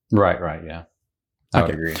 Right, yeah. I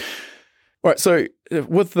would agree. All right, so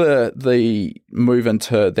with the move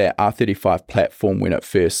into that R35 platform when it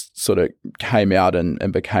first sort of came out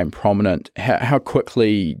and became prominent, how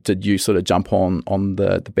quickly did you sort of jump on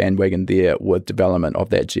the bandwagon there with development of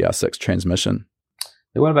that GR6 transmission?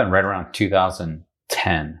 It would have been right around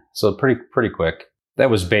 2010, so pretty quick. That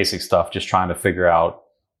was basic stuff, just trying to figure out,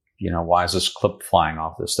 why is this clip flying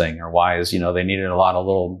off this thing, or why is, they needed a lot of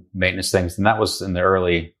little maintenance things, and that was in the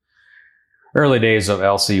early days of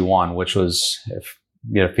LC1, which was, if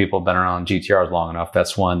people have been around GTRs long enough,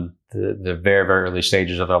 that's when the very, very early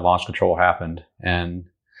stages of their launch control happened. And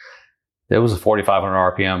it was a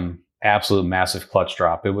 4,500 RPM, absolute massive clutch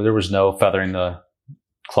drop. There was no feathering the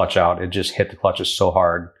clutch out. It just hit the clutches so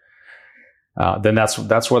hard. Then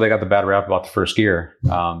that's where they got the bad rap about the first gear.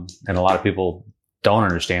 And a lot of people don't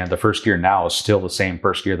understand the first gear now is still the same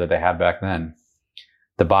first gear that they had back then.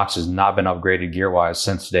 The box has not been upgraded gear-wise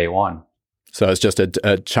since day one. So it's just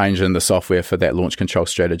a change in the software for that launch control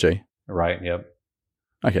strategy. Right, yep.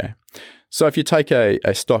 Okay. So if you take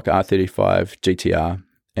a stock R35 GTR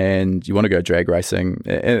and you want to go drag racing,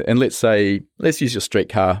 and let's use your street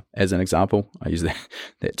car as an example. I use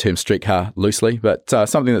that term street car loosely, but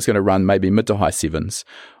something that's going to run maybe mid to high sevens.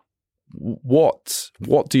 What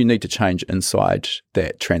do you need to change inside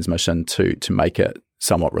that transmission to make it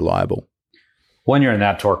somewhat reliable? When you're in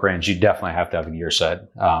that torque range, you definitely have to have a gear set.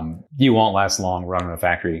 You won't last long running a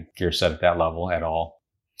factory gear set at that level at all.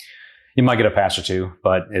 You might get a pass or two,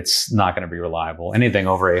 but it's not going to be reliable. Anything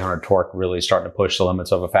over 800 torque really starting to push the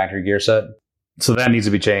limits of a factory gear set. So that needs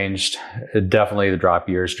to be changed. Definitely the drop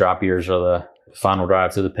gears. Drop gears are the final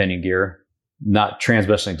drive to the pinion gear. Not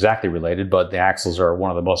transmission exactly related, but the axles are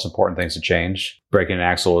one of the most important things to change. Braking an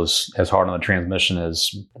axle is as hard on the transmission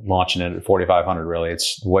as launching it at 4,500, really.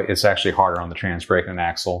 It's actually harder on the trans braking an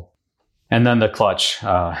axle. And then the clutch,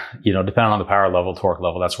 depending on the power level, torque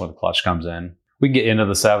level, that's where the clutch comes in. We get into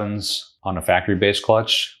the sevens on a factory-based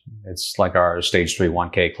clutch. It's like our Stage 3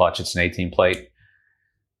 1K clutch. It's an 18 plate.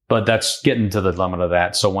 But that's getting to the limit of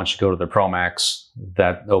that. So once you go to the Pro Max,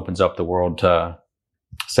 that opens up the world to,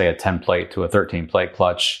 say, a 10 plate to a 13 plate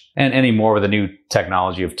clutch. And any more with the new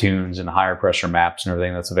technology of tunes and higher pressure maps and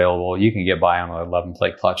everything that's available, you can get by on an 11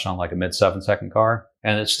 plate clutch on like a mid 7-second car.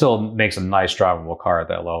 And it still makes a nice drivable car at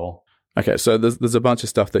that level. Okay, so there's a bunch of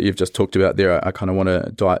stuff that you've just talked about there. I kind of want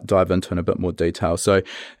to dive into in a bit more detail. So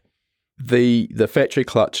the factory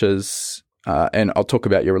clutches, and I'll talk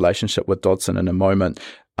about your relationship with Dodson in a moment.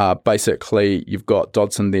 Basically, you've got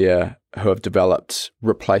Dodson there who have developed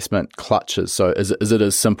replacement clutches. So is it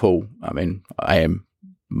as simple? I mean, I am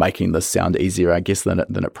making this sound easier, I guess, than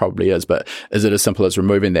it probably is. But is it as simple as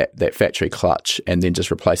removing that factory clutch and then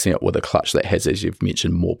just replacing it with a clutch that has, as you've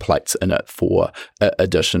mentioned, more plates in it for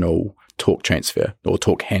additional torque transfer or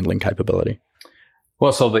torque handling capability?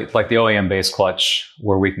 Well, so the OEM-based clutch,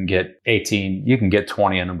 where we can get 18, you can get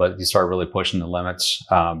 20 in them, but you start really pushing the limits.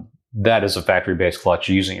 That is a factory-based clutch.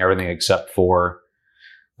 You're using everything except for,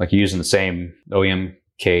 like, you're using the same OEM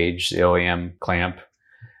cage, the OEM clamp,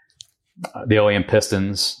 the OEM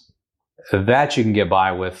pistons. That you can get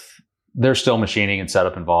by with. There's still machining and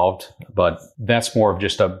setup involved, but that's more of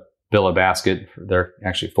just a billet basket. They're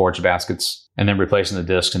actually forged baskets, and then replacing the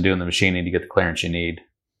discs and doing the machining to get the clearance you need.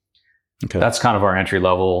 Okay. That's kind of our entry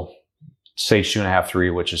level Stage 2.5, 3,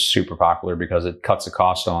 which is super popular because it cuts the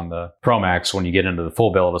cost on the Pro Max when you get into the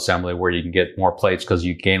full billet assembly, where you can get more plates because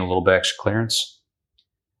you gain a little bit extra clearance.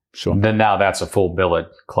 Sure. Then now that's a full billet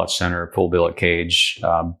clutch center, full billet cage,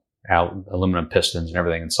 aluminum pistons and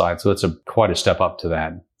everything inside. So it's quite a step up to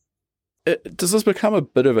that. Does this become a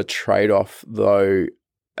bit of a trade-off, though?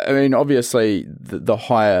 I mean, obviously, the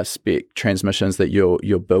higher spec transmissions that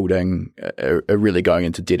you're building are really going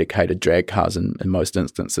into dedicated drag cars in most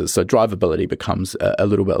instances. So drivability becomes a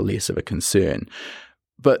little bit less of a concern.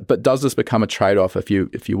 But does this become a trade-off if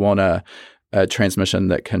you want a transmission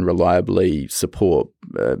that can reliably support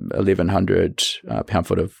 1,100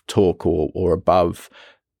 pound-foot of torque or above?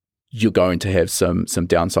 You're going to have some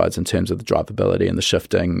downsides in terms of the drivability and the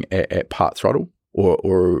shifting at part throttle?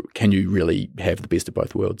 Or can you really have the best of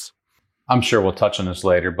both worlds? I'm sure we'll touch on this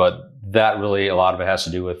later, but that really, a lot of it has to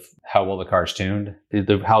do with how well the car's tuned,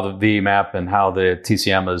 how the VMAP and how the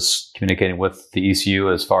TCM is communicating with the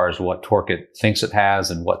ECU as far as what torque it thinks it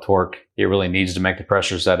has and what torque it really needs to make the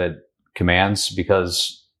pressures that it commands,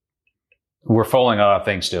 because we're following a lot of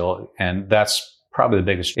things still. And that's probably the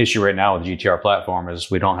biggest issue right now with the GTR platform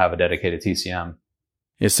is we don't have a dedicated TCM.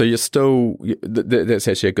 Yeah, so you're still, that's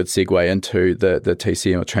actually a good segue into the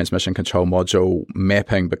TCM or transmission control module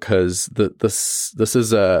mapping, because this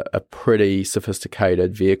is a pretty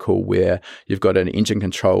sophisticated vehicle where you've got an engine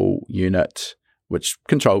control unit which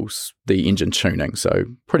controls the engine tuning. So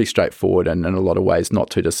pretty straightforward, and in a lot of ways not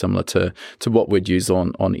too dissimilar to what we'd use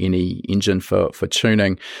on any engine for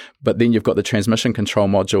tuning. But then you've got the transmission control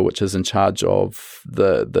module, which is in charge of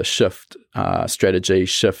the shift strategy,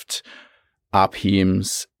 shift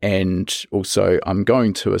RPMs, and also, I'm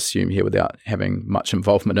going to assume here without having much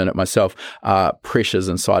involvement in it myself, pressures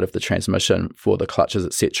inside of the transmission for the clutches,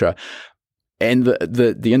 etc. And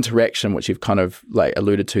the interaction, which you've kind of like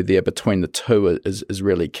alluded to there, between the two is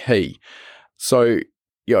really key. So,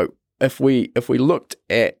 if we looked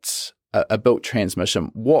at a built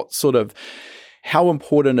transmission, how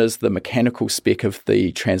important is the mechanical spec of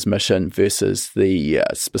the transmission versus the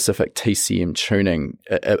specific TCM tuning?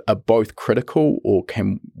 Are both critical, or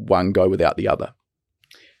can one go without the other?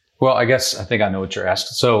 Well, I think I know what you're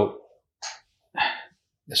asking. So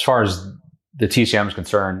as far as the TCM is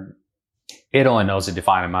concerned, it only knows a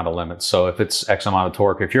defined amount of limits. So if it's X amount of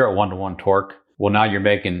torque, if you're at 1-to-1 torque, well, now you're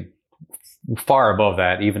making far above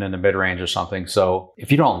that, even in the mid-range or something. So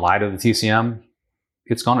if you don't lie to the TCM,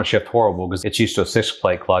 it's going to shift horrible because it's used to a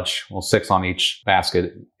 6-plate clutch, 6 on each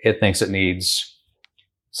basket. It thinks it needs,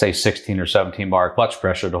 say, 16 or 17 bar clutch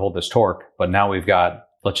pressure to hold this torque. But now we've got,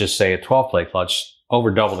 let's just say, a 12-plate clutch,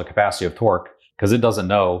 over double the capacity of torque, because it doesn't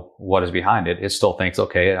know what is behind it. It still thinks,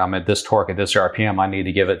 okay, I'm at this torque, at this RPM, I need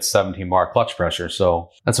to give it 17 bar clutch pressure. So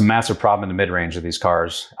that's a massive problem in the mid-range of these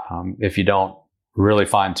cars. If you don't really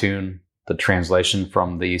fine-tune the translation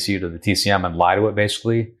from the ECU to the TCM and lie to it,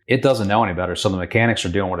 basically, it doesn't know any better. So the mechanics are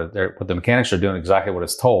doing the mechanics are doing exactly what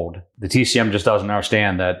it's told. The TCM just doesn't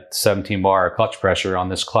understand that 17 bar clutch pressure on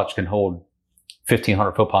this clutch can hold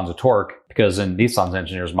 1,500 foot-pounds of torque, because in Nissan's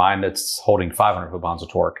engineer's mind, it's holding 500 foot-pounds of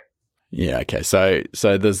torque. Yeah, okay. So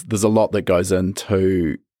there's a lot that goes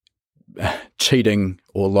into cheating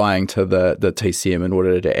or lying to the TCM in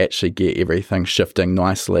order to actually get everything shifting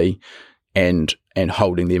nicely and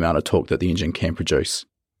holding the amount of torque that the engine can produce.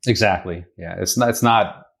 Exactly. Yeah, it's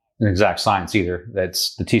not an exact science either.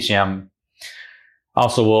 That's the TCM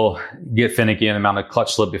also will get finicky in the amount of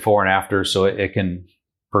clutch slip before and after, so it can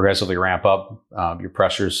progressively ramp up your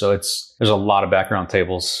pressures. So there's a lot of background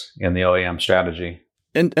tables in the OEM strategy.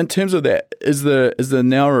 In terms of that, is there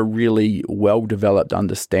now a really well-developed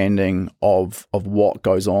understanding of what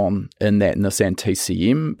goes on in that Nissan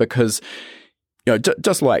TCM? Because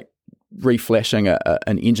just like reflashing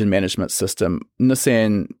an engine management system,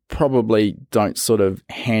 Nissan probably don't sort of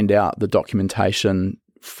hand out the documentation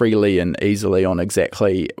freely and easily on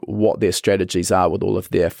exactly what their strategies are with all of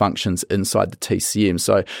their functions inside the TCM.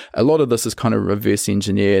 So a lot of this is kind of reverse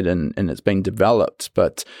engineered and it's been developed,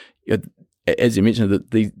 but as you mentioned,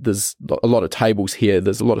 there's a lot of tables here.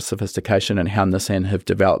 There's a lot of sophistication in how Nissan have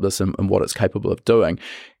developed this and what it's capable of doing.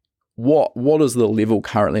 What is the level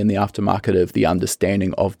currently in the aftermarket of the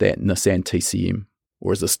understanding of that Nissan TCM?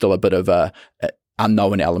 Or is there still a bit of a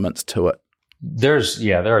unknown elements to it? There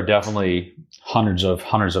are definitely hundreds of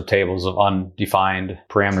tables of undefined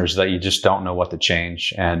parameters that you just don't know what to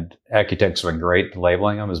change. And Accutech's been great at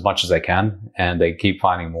labeling them as much as they can, and they keep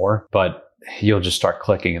finding more. But you'll just start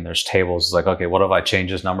clicking and there's tables like, okay, what if I change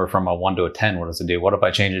this number from a 1 to a 10? What does it do? What if I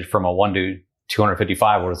change it from a 1 to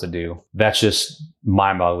 255? What does it do? That's just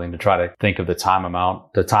mind-boggling to try to think of the time allowed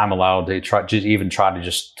to try to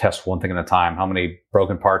just test one thing at a time. How many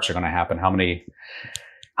broken parts are going to happen? How many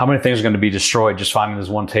things are going to be destroyed just finding this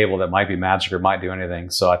one table that might be magic or might do anything?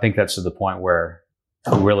 So I think that's to the point where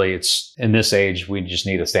really it's in this age, we just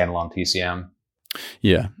need a standalone TCM.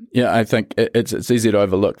 Yeah. I think it's easy to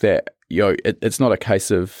overlook that. It's not a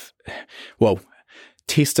case of,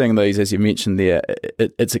 testing these, as you mentioned there,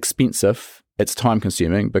 it's expensive, it's time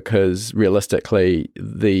consuming, because realistically,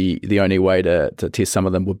 the only way to test some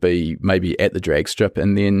of them would be maybe at the drag strip,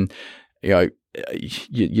 and then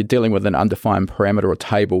you're dealing with an undefined parameter or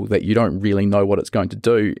table that you don't really know what it's going to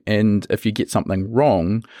do, and if you get something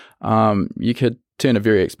wrong, you could turn a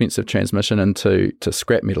very expensive transmission into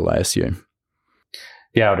scrap metal, I assume.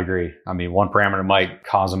 Yeah, I would agree. I mean, one parameter might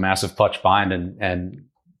cause a massive clutch bind and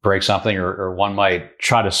break something, or one might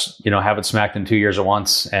try to, have it smacked in 2 years at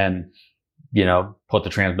once and, put the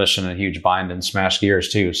transmission in a huge bind and smash gears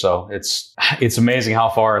too. So it's amazing how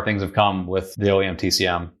far things have come with the OEM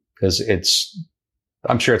TCM, because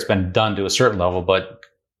I'm sure it's been done to a certain level, but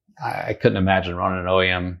I couldn't imagine running an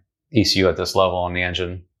OEM ECU at this level on the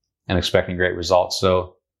engine and expecting great results.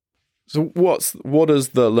 So So what is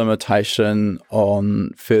the limitation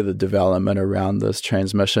on further development around this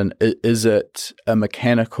transmission? Is it a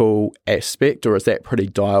mechanical aspect, or is that pretty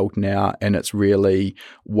dialed now and it's really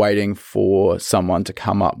waiting for someone to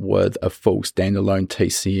come up with a full standalone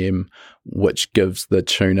TCM which gives the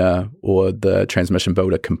tuner or the transmission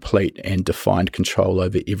builder complete and defined control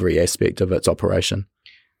over every aspect of its operation?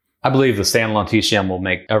 I believe the standalone TCM will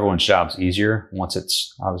make everyone's jobs easier once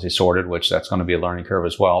it's obviously sorted, which that's going to be a learning curve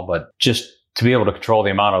as well. But just to be able to control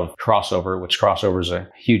the amount of crossover, which crossover is a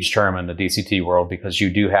huge term in the DCT world because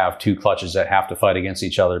you do have two clutches that have to fight against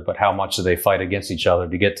each other, but how much do they fight against each other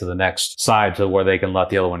to get to the next side to where they can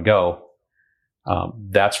let the other one go?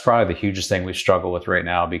 That's probably the hugest thing we struggle with right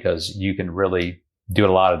now because you can really do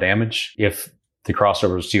a lot of damage if the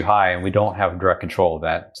crossover is too high, and we don't have direct control of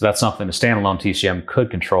that. So that's something a standalone TCM could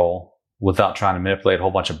control without trying to manipulate a whole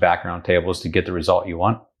bunch of background tables to get the result you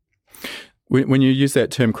want. When you use that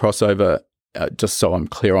term crossover, just so I'm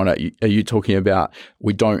clear on it, are you talking about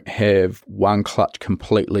we don't have one clutch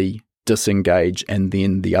completely disengage and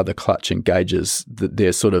then the other clutch engages, that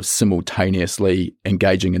they're sort of simultaneously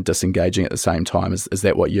engaging and disengaging at the same time? Is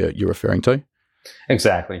that what you're referring to?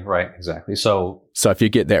 Exactly. Right. Exactly. So if you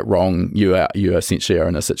get that wrong, you essentially are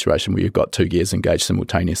in a situation where you've got two gears engaged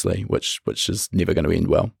simultaneously, which is never going to end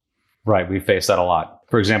well. Right. We face that a lot.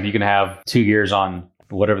 For example, you can have two gears on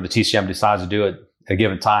whatever the TCM decides to do at a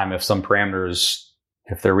given time. If some parameters,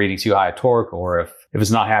 if they're reading too high a torque, or if it's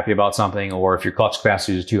not happy about something, or if your clutch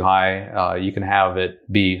capacity is too high, you can have it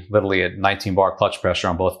be literally at 19 bar clutch pressure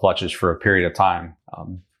on both clutches for a period of time.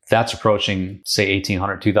 That's approaching, say,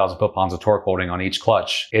 1,800, 2,000 foot-pounds of torque holding on each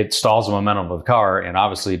clutch. It stalls the momentum of the car and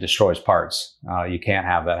obviously destroys parts. You can't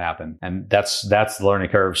have that happen. And that's the learning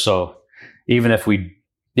curve. So even if we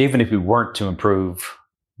weren't to improve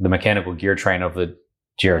the mechanical gear train of the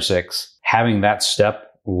GR6, having that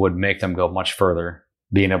step would make them go much further,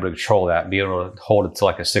 being able to control that, being able to hold it to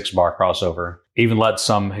like a 6-bar crossover, even let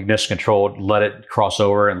some ignition control, let it cross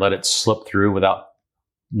over and let it slip through without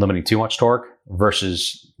limiting too much torque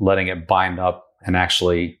versus letting it bind up and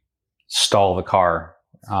actually stall the car,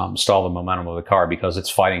 stall the momentum of the car because it's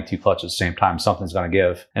fighting two clutches at the same time. Something's going to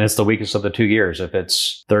give. And it's the weakest of the two gears. If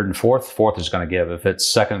it's third and fourth is going to give. If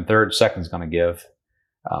it's second and third, second's going to give.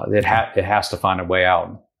 It has to find a way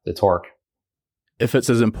out, the torque. If it's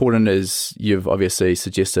as important as you've obviously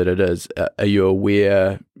suggested it is, are you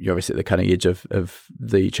aware, you're obviously at the cutting edge of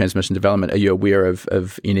the transmission development, are you aware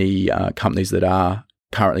of any companies that are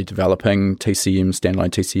currently developing standalone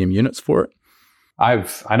TCM units for it? I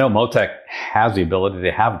know Motec has the ability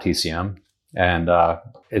to have a TCM, and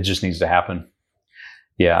it just needs to happen.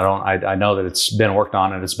 Yeah, I know that it's been worked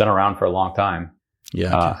on and it's been around for a long time.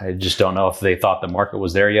 Yeah, okay. I just don't know if they thought the market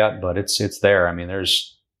was there yet, but it's there. I mean,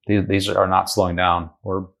 these are not slowing down.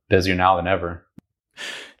 We're busier now than ever.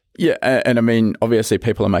 Yeah, and I mean, obviously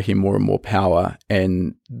people are making more and more power,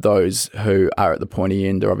 and those who are at the pointy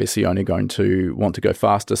end are obviously only going to want to go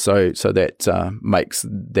faster. So that makes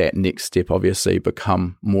that next step obviously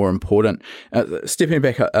become more important. Stepping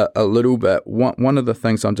back a little bit, one of the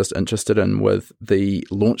things I'm just interested in with the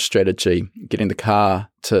launch strategy, getting the car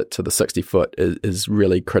to the 60 foot is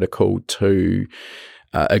really critical to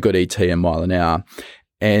a good ET in mile an hour.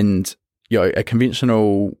 And a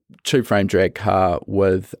conventional two-frame drag car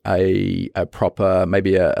with a proper,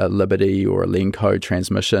 maybe a Liberty or a Lenco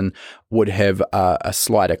transmission would have a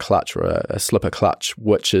slider clutch or a slipper clutch,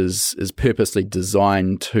 which is purposely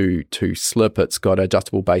designed to slip. It's got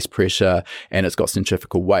adjustable base pressure and it's got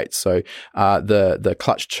centrifugal weight. So the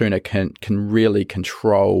clutch tuner can really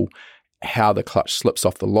control how the clutch slips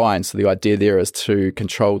off the line. So the idea there is to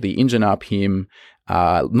control the engine RPM,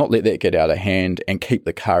 not let that get out of hand, and keep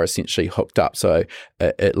the car essentially hooked up so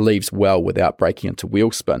it leaves well without breaking into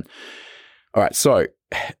wheel spin. All right, so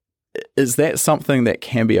is that something that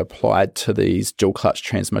can be applied to these dual clutch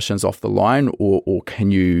transmissions off the line, or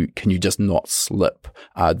can you just not slip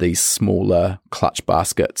these smaller clutch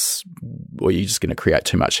baskets, or are you just going to create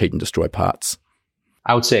too much heat and destroy parts?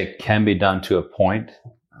 I would say it can be done to a point,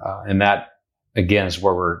 and that, again, is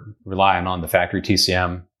where we're relying on the factory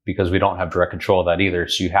TCM, because we don't have direct control of that either.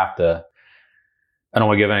 So you have to, I don't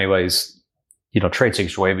want to give anybody's, trade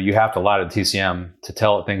secrets away, but you have to allow the TCM to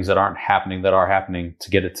tell it things that aren't happening, that are happening, to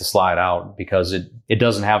get it to slide out, because it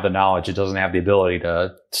doesn't have the knowledge. It doesn't have the ability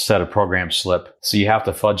to set a program slip. So you have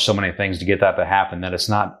to fudge so many things to get that to happen that it's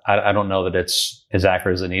not, I don't know that it's as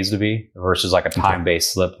accurate as it needs to be, versus like a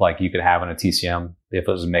time-based slip like you could have in a TCM if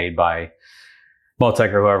it was made by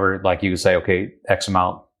Motec or whoever. Like you could say, okay, X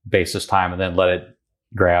amount base this time and then let it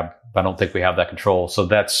grab. I don't think we have that control. So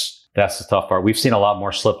that's That's the tough part. We've seen a lot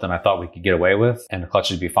more slip than I thought we could get away with, and the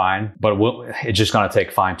clutches be fine. But it's just going to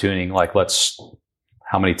take fine tuning. Like,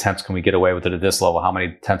 how many tenths can we get away with it at this level? How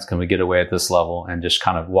many tenths can we get away at this level? And just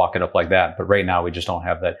kind of walk it up like that. But right now, we just don't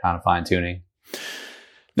have that kind of fine tuning.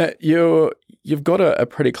 Now, you've got a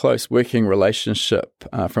pretty close working relationship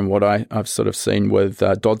from what I've sort of seen with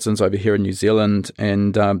Dodson's over here in New Zealand,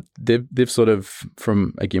 and they've sort of,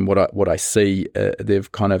 from again what I see, they've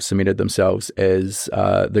kind of cemented themselves as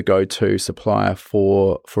the go-to supplier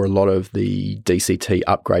for a lot of the DCT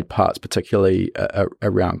upgrade parts, particularly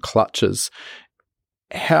around clutches.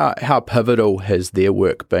 How pivotal has their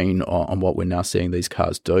work been on what we're now seeing these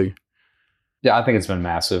cars do? Yeah, I think it's been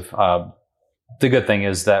massive. The good thing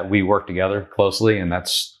is that we work together closely, and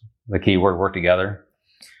that's the key word, work together,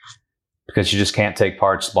 because you just can't take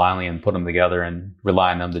parts blindly and put them together and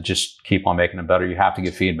rely on them to just keep on making them better. You have to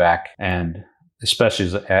get feedback, and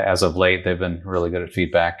especially as of late, they've been really good at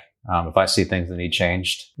feedback. If I see things that need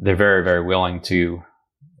changed, they're very, very willing to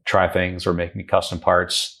try things or make me custom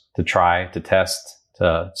parts to try, to test,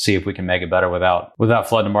 to see if we can make it better without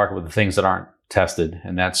flooding the market with the things that aren't tested.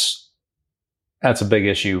 And that's a big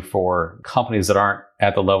issue for companies that aren't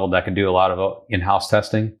at the level that can do a lot of in-house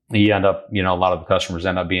testing. You end up, a lot of the customers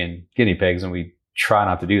end up being guinea pigs, and we try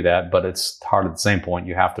not to do that, but it's hard at the same point.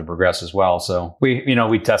 You have to progress as well. So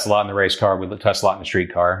we test a lot in the race car. We test a lot in the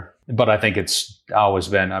street car, but I think it's always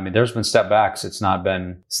been, there's been step backs. It's not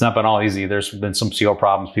been all easy. There's been some CO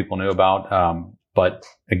problems people knew about. But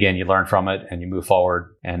again, you learn from it and you move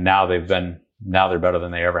forward, and now they're better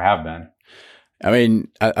than they ever have been.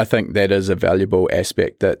 I think that is a valuable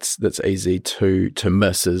aspect that's easy to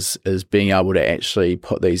miss is being able to actually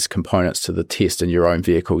put these components to the test in your own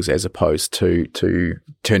vehicles, as opposed to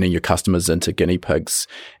turning your customers into guinea pigs.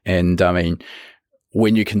 And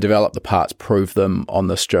when you can develop the parts, prove them on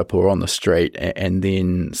the strip or on the street, and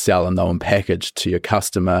then sell them unpackaged to your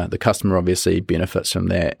customer, the customer obviously benefits from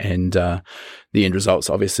that, and the end result's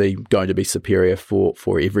obviously going to be superior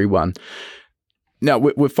for everyone. Now,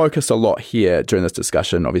 we've focused a lot here during this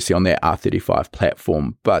discussion, obviously, on that R35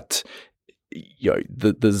 platform, but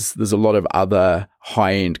there's a lot of other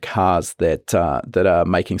high-end cars that are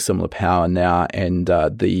making similar power now, and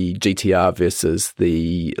the GTR versus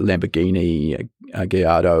the Lamborghini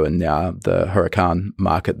Gallardo and now the Huracan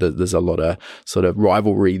market, there's a lot of sort of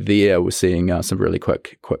rivalry there. We're seeing some really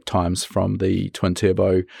quick times from the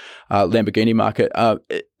twin-turbo Lamborghini market.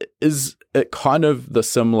 Is it kind of the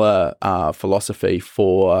similar philosophy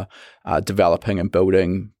for developing and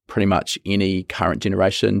building pretty much any current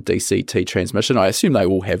generation DCT transmission? I assume they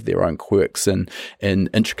all have their own quirks and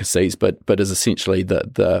intricacies, but is essentially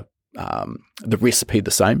the recipe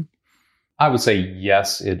the same? I would say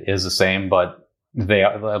yes, it is the same, but they,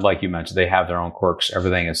 like you mentioned, they have their own quirks.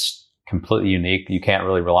 Everything is completely unique. You can't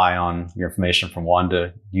really rely on your information from one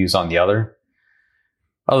to use on the other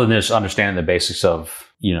than just understanding the basics of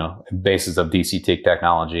DCT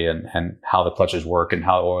technology and how the clutches work and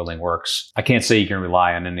how oiling works. I can't say you can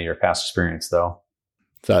rely on any of your past experience, though.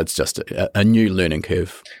 So it's just a new learning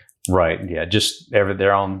curve. Right. Yeah. Just they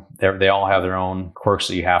all have their own quirks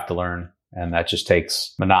that you have to learn. And that just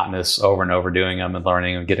takes monotonous over and over doing them and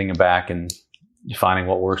learning and getting them back and finding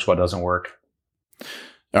what works, what doesn't work.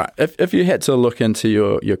 All right. If you had to look into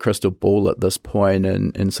your crystal ball at this point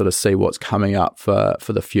and sort of see what's coming up for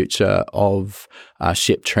the future of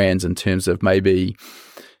Shep Trans in terms of maybe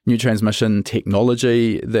new transmission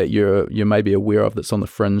technology that you're maybe aware of that's on the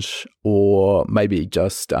fringe, or maybe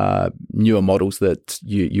just newer models that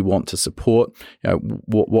you want to support,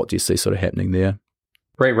 what do you see sort of happening there?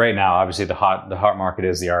 Right now, obviously the hot market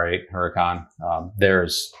is the R8 Huracan.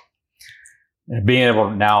 There's being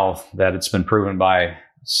able, now that it's been proven by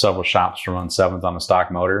several shops to run 7s on a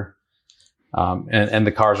stock motor. And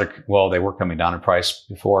the cars they were coming down in price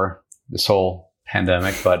before this whole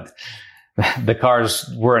pandemic, but the cars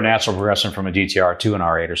were a natural progression from a GTR to an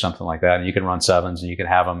R8 or something like that. And you can run 7s and you can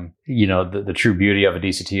have them, the true beauty of a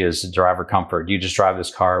DCT is driver comfort. You just drive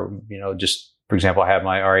this car, for example, I have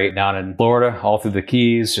my R8 down in Florida, all through the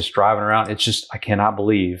Keys, just driving around. It's just, I cannot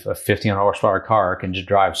believe a 1500 horsepower car can just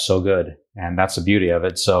drive so good. And that's the beauty of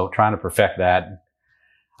it. So trying to perfect that,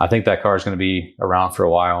 I think that car is going to be around for a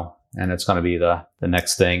while, and it's going to be the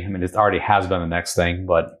next thing. It already has been the next thing,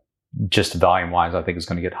 but just volume wise, I think it's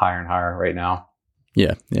going to get higher and higher right now.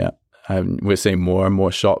 Yeah. We're seeing more and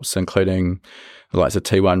more shops, including the likes of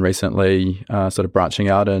T1 recently, sort of branching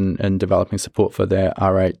out and developing support for their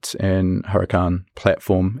R8 and Huracan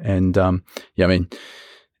platform. And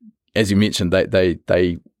as you mentioned,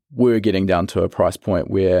 they were getting down to a price point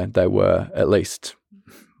where they were at least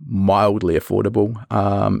mildly affordable.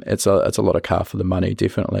 It's a lot of car for the money,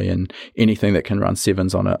 definitely, and anything that can run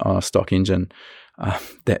sevens on a stock engine,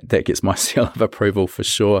 that gets my seal of approval for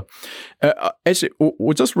sure. Actually,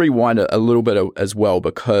 we'll just rewind a little bit as well,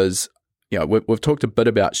 because we've talked a bit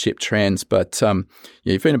about Shep Trans, but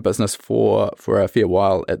you've been in business for a fair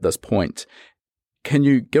while at this point. Can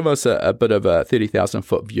you give us a bit of a 30,000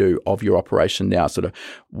 foot view of your operation now? Sort of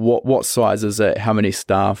what size is it? How many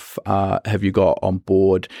staff have you got on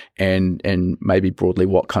board? And maybe broadly,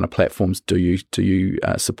 what kind of platforms do you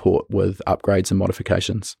support with upgrades and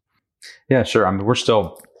modifications? Yeah, sure. I mean, we're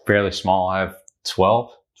still fairly small. I have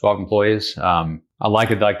 12 employees. I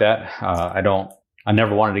like it like that. I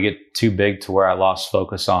never wanted to get too big to where I lost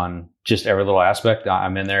focus on just every little aspect.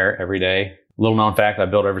 I'm in there every day. Little known fact, I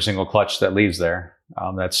build every single clutch that leaves there.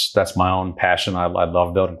 That's my own passion. I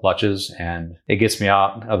love building clutches, and it gets me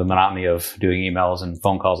out of the monotony of doing emails and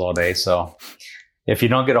phone calls all day. So if you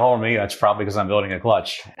don't get a hold of me, that's probably because I'm building a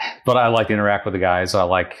clutch. But I like to interact with the guys. I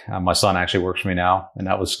like my son actually works for me now, and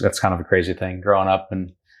that's kind of a crazy thing. Growing up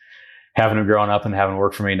and having him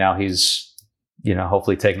work for me now, he's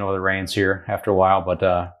hopefully taking over the reins here after a while.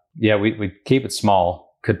 But we keep it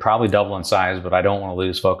small. Could probably double in size, but I don't want to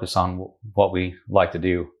lose focus on what we like to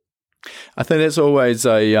do. I think that's always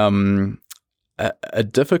a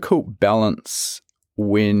difficult balance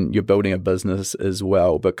when you're building a business as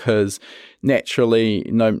well, because naturally,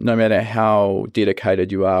 no matter how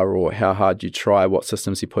dedicated you are or how hard you try, what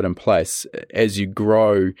systems you put in place, as you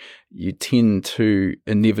grow, you tend to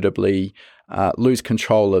inevitably lose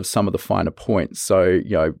control of some of the finer points. So,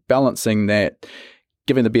 balancing that,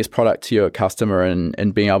 giving the best product to your customer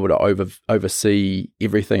and being able to oversee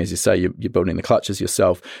everything, as you say, you're building the clutches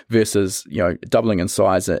yourself, versus doubling in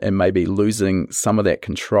size and maybe losing some of that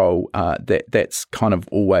control. That's kind of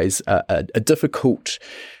always a difficult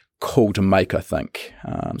call to make, I think.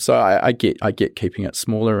 So I get keeping it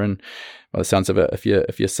smaller, and by the sounds of it,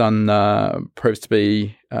 if your son proves to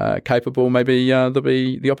be capable, maybe there'll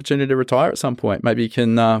be the opportunity to retire at some point. Maybe you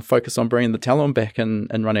can focus on bringing the Talon back and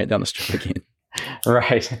running it down the strip again.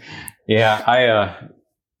 Right. Yeah.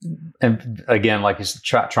 And again, like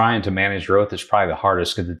trying to manage growth is probably the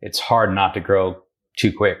hardest, because it's hard not to grow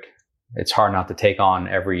too quick. It's hard not to take on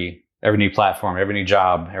every new platform, every new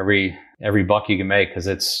job, every buck you can make. Because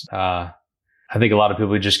it's, I think a lot of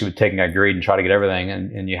people just taking a greed and try to get everything.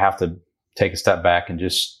 And you have to take a step back and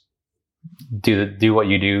just do what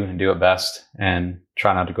you do and do it best, and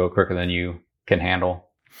try not to go quicker than you can handle.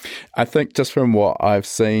 I think just from what I've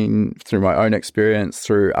seen through my own experience,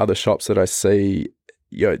 through other shops that I see,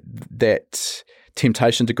 that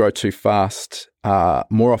temptation to grow too fast,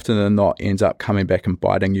 more often than not, ends up coming back and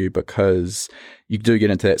biting you, because you do get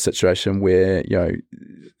into that situation where,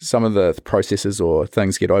 some of the processes or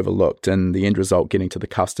things get overlooked, and the end result, getting to the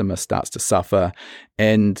customer, starts to suffer.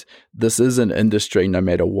 And this is an industry, no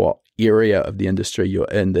matter what area of the industry you're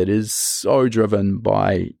in, that is so driven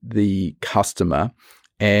by the customer.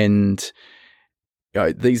 And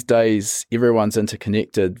these days, everyone's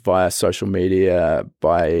interconnected via social media,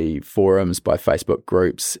 by forums, by Facebook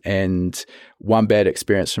groups, and one bad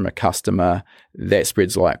experience from a customer, that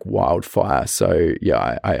spreads like wildfire. So,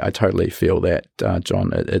 I totally feel that,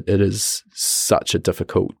 John. It is such a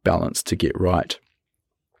difficult balance to get right.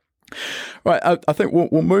 Right, I think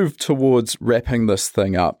we'll move towards wrapping this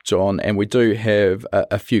thing up, John, and we do have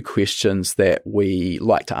a few questions that we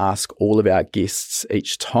like to ask all of our guests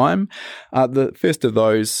each time. The first of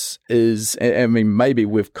those is, maybe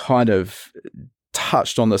we've kind of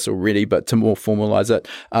touched on this already, but to more formalize it,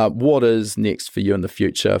 what is next for you in the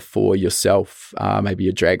future, for yourself, maybe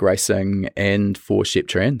your drag racing, and for Shep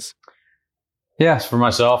Trans? Yes, for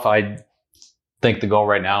myself, I think the goal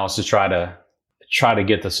right now is to try to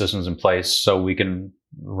get the systems in place so we can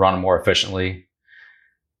run more efficiently,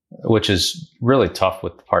 which is really tough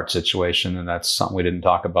with the part situation. And that's something we didn't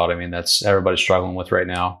talk about. I mean, that's everybody's struggling with right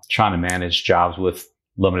now, trying to manage jobs with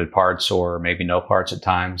limited parts or maybe no parts at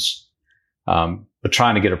times. But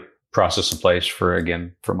trying to get a process in place for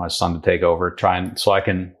my son to take over, so I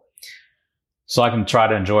can try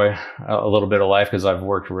to enjoy a little bit of life, because I've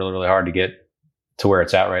worked really, really hard to get to where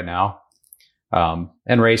it's at right now.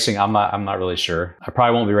 And racing, I'm not really sure. I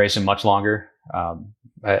probably won't be racing much longer.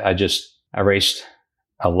 I raced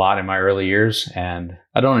a lot in my early years, and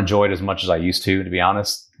I don't enjoy it as much as I used to be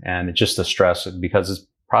honest. And it's just the stress, because it's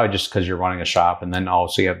probably just because you're running a shop, and then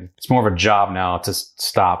also it's more of a job now to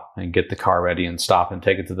stop and get the car ready and stop and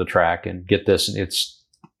take it to the track and get this. It's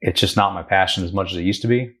just not my passion as much as it used to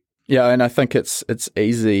be. Yeah. And I think it's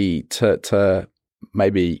easy to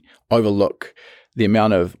maybe overlook the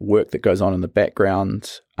amount of work that goes on in the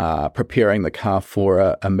background, preparing the car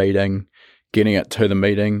for a meeting, getting it to the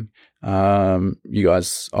meeting. You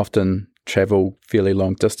guys often travel fairly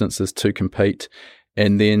long distances to compete,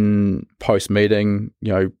 and then post-meeting,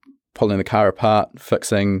 pulling the car apart,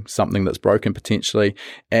 fixing something that's broken potentially,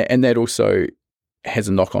 and that also has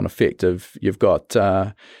a knock-on effect of you've got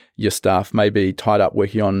your staff maybe tied up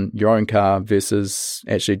working on your own car versus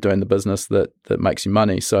actually doing the business that makes you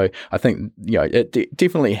money. So I think it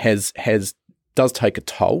definitely does take a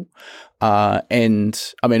toll.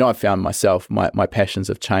 And I mean, I've found myself my passions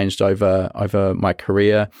have changed over my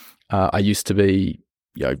career. I used to be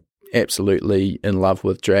absolutely in love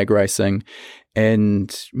with drag racing,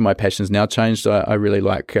 and my passion's now changed. I really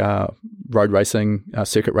like road racing,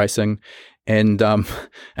 circuit racing, and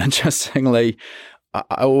interestingly,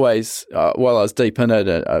 I always, while I was deep in it,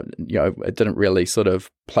 it didn't really sort of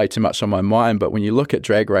play too much on my mind. But when you look at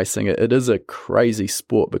drag racing, it is a crazy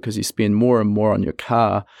sport because you spend more and more on your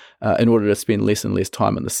car in order to spend less and less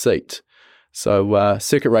time in the seat. So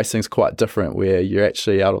circuit racing is quite different, where you're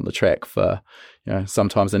actually out on the track for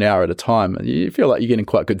sometimes an hour at a time, and you feel like you're getting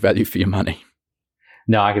quite good value for your money.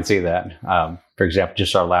 No, I can see that. For example,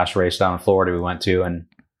 just our last race down in Florida we went to, and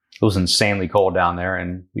it was insanely cold down there,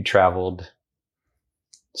 and we traveled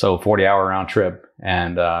 40-hour round trip,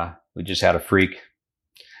 and we just had a freak.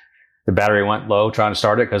 The battery went low trying to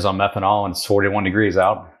start it because I'm methanol and it's 41 degrees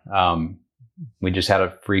out. We just had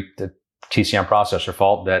a freak, the TCM processor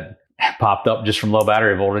fault that popped up just from low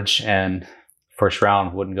battery voltage, and first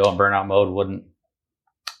round wouldn't go in burnout mode, wouldn't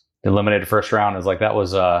eliminate the first round. It was like that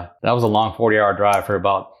was a long 40-hour drive for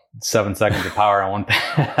about 7 seconds of power on one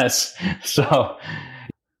pass. So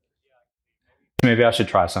maybe I should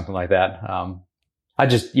try something like that. I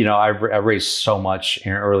just, I raced so much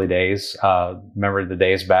in early days. Remember the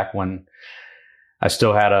days back when I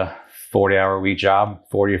still had a 40-hour week job,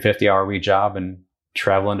 40 or 50-hour week job, and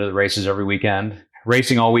traveling to the races every weekend,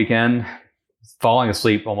 racing all weekend, falling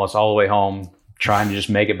asleep almost all the way home, trying to just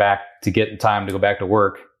make it back to get in time to go back to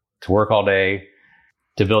work all day,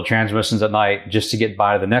 to build transmissions at night, just to get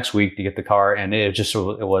by the next week to get the car. And it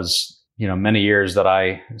was many years that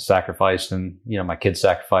I sacrificed, and, my kids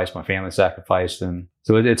sacrificed, my family sacrificed. And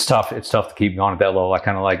so it's tough. It's tough to keep going at that level. I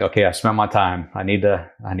kind of like, okay, I spent my time. I need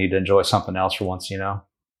to enjoy something else for once,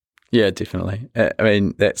 Yeah, definitely. I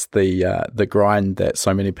mean, that's the grind that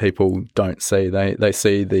so many people don't see. They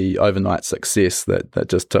see the overnight success that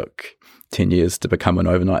just took 10 years to become an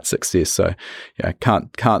overnight success. So,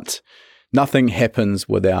 nothing happens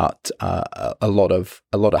without a lot of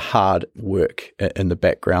hard work in the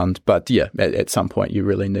background. But yeah, at some point you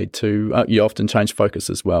really need to. You often change focus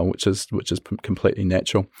as well, which is completely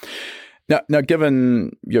natural. Now,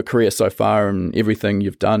 given your career so far and everything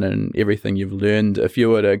you've done and everything you've learned, if you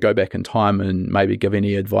were to go back in time and maybe give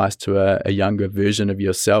any advice to a younger version of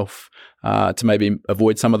yourself to maybe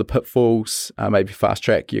avoid some of the pitfalls, maybe fast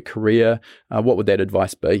track your career, what would that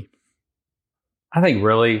advice be? I think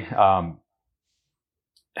really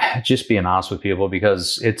just being honest with people,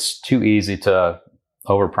 because it's too easy to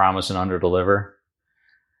overpromise and underdeliver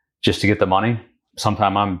just to get the money.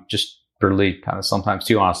 Sometimes I'm just brutally kind of sometimes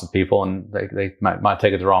too honest with people, and they might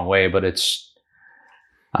take it the wrong way, but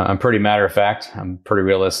I'm pretty matter of fact. I'm pretty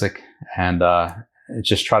realistic, and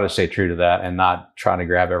just try to stay true to that and not try to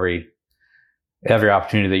grab every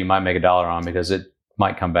opportunity that you might make $1 on, because it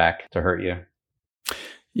might come back to hurt you.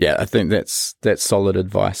 Yeah, I think that's solid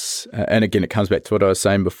advice. And again, it comes back to what I was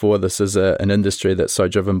saying before. This is an industry that's so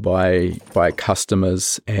driven by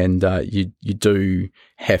customers, and you do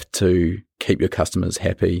have to keep your customers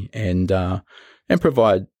happy and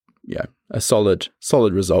provide a solid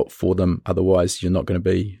result for them. Otherwise, you're not going to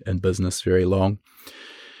be in business very long.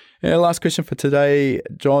 And last question for today,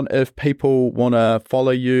 John, if people want to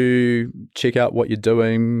follow you, check out what you're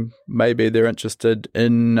doing, maybe they're interested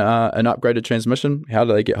in an upgraded transmission, how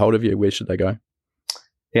do they get hold of you? Where should they go?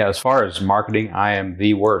 Yeah, as far as marketing, I am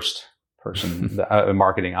the worst person in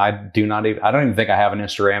marketing. I don't even think I have an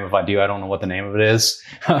Instagram. If I do, I don't know what the name of it is.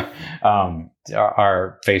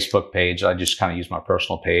 Our Facebook page, I just kind of use my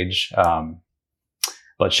personal page.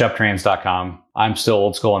 But sheptrans.com. I'm still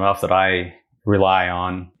old school enough that I rely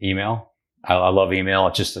on email. I love email.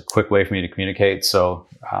 It's just a quick way for me to communicate. So,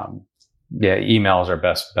 email is our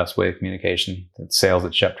best way of communication. It's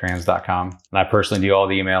sales@sheptrans.com. And I personally do all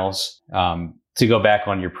the emails. To go back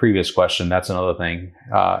on your previous question, that's another thing.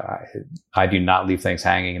 I do not leave things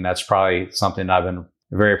hanging, and that's probably something I've been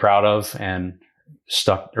very proud of and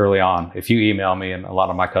stuck early on. If you email me, and a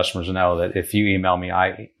lot of my customers know that if you email me,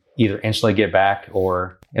 I either instantly get back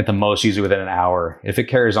or at the most usually within an hour. If it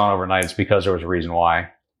carries on overnight, it's because there was a reason why.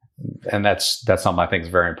 And that's something I think is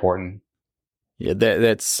very important. Yeah,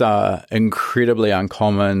 that's incredibly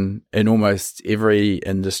uncommon in almost every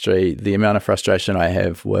industry. The amount of frustration I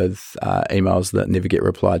have with emails that never get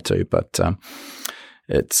replied to, but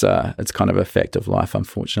it's kind of a fact of life,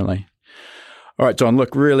 unfortunately. All right, John,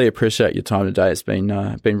 look, really appreciate your time today. It's been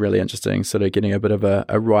really interesting, sort of getting a bit of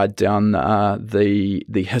a ride down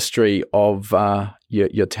the history of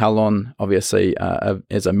your Talon. Obviously,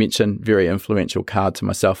 as I mentioned, very influential card to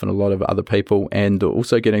myself and a lot of other people, and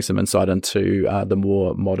also getting some insight into the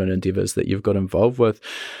more modern endeavours that you've got involved with.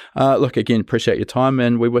 Look, again, appreciate your time,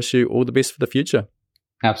 and we wish you all the best for the future.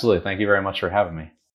 Absolutely. Thank you very much for having me.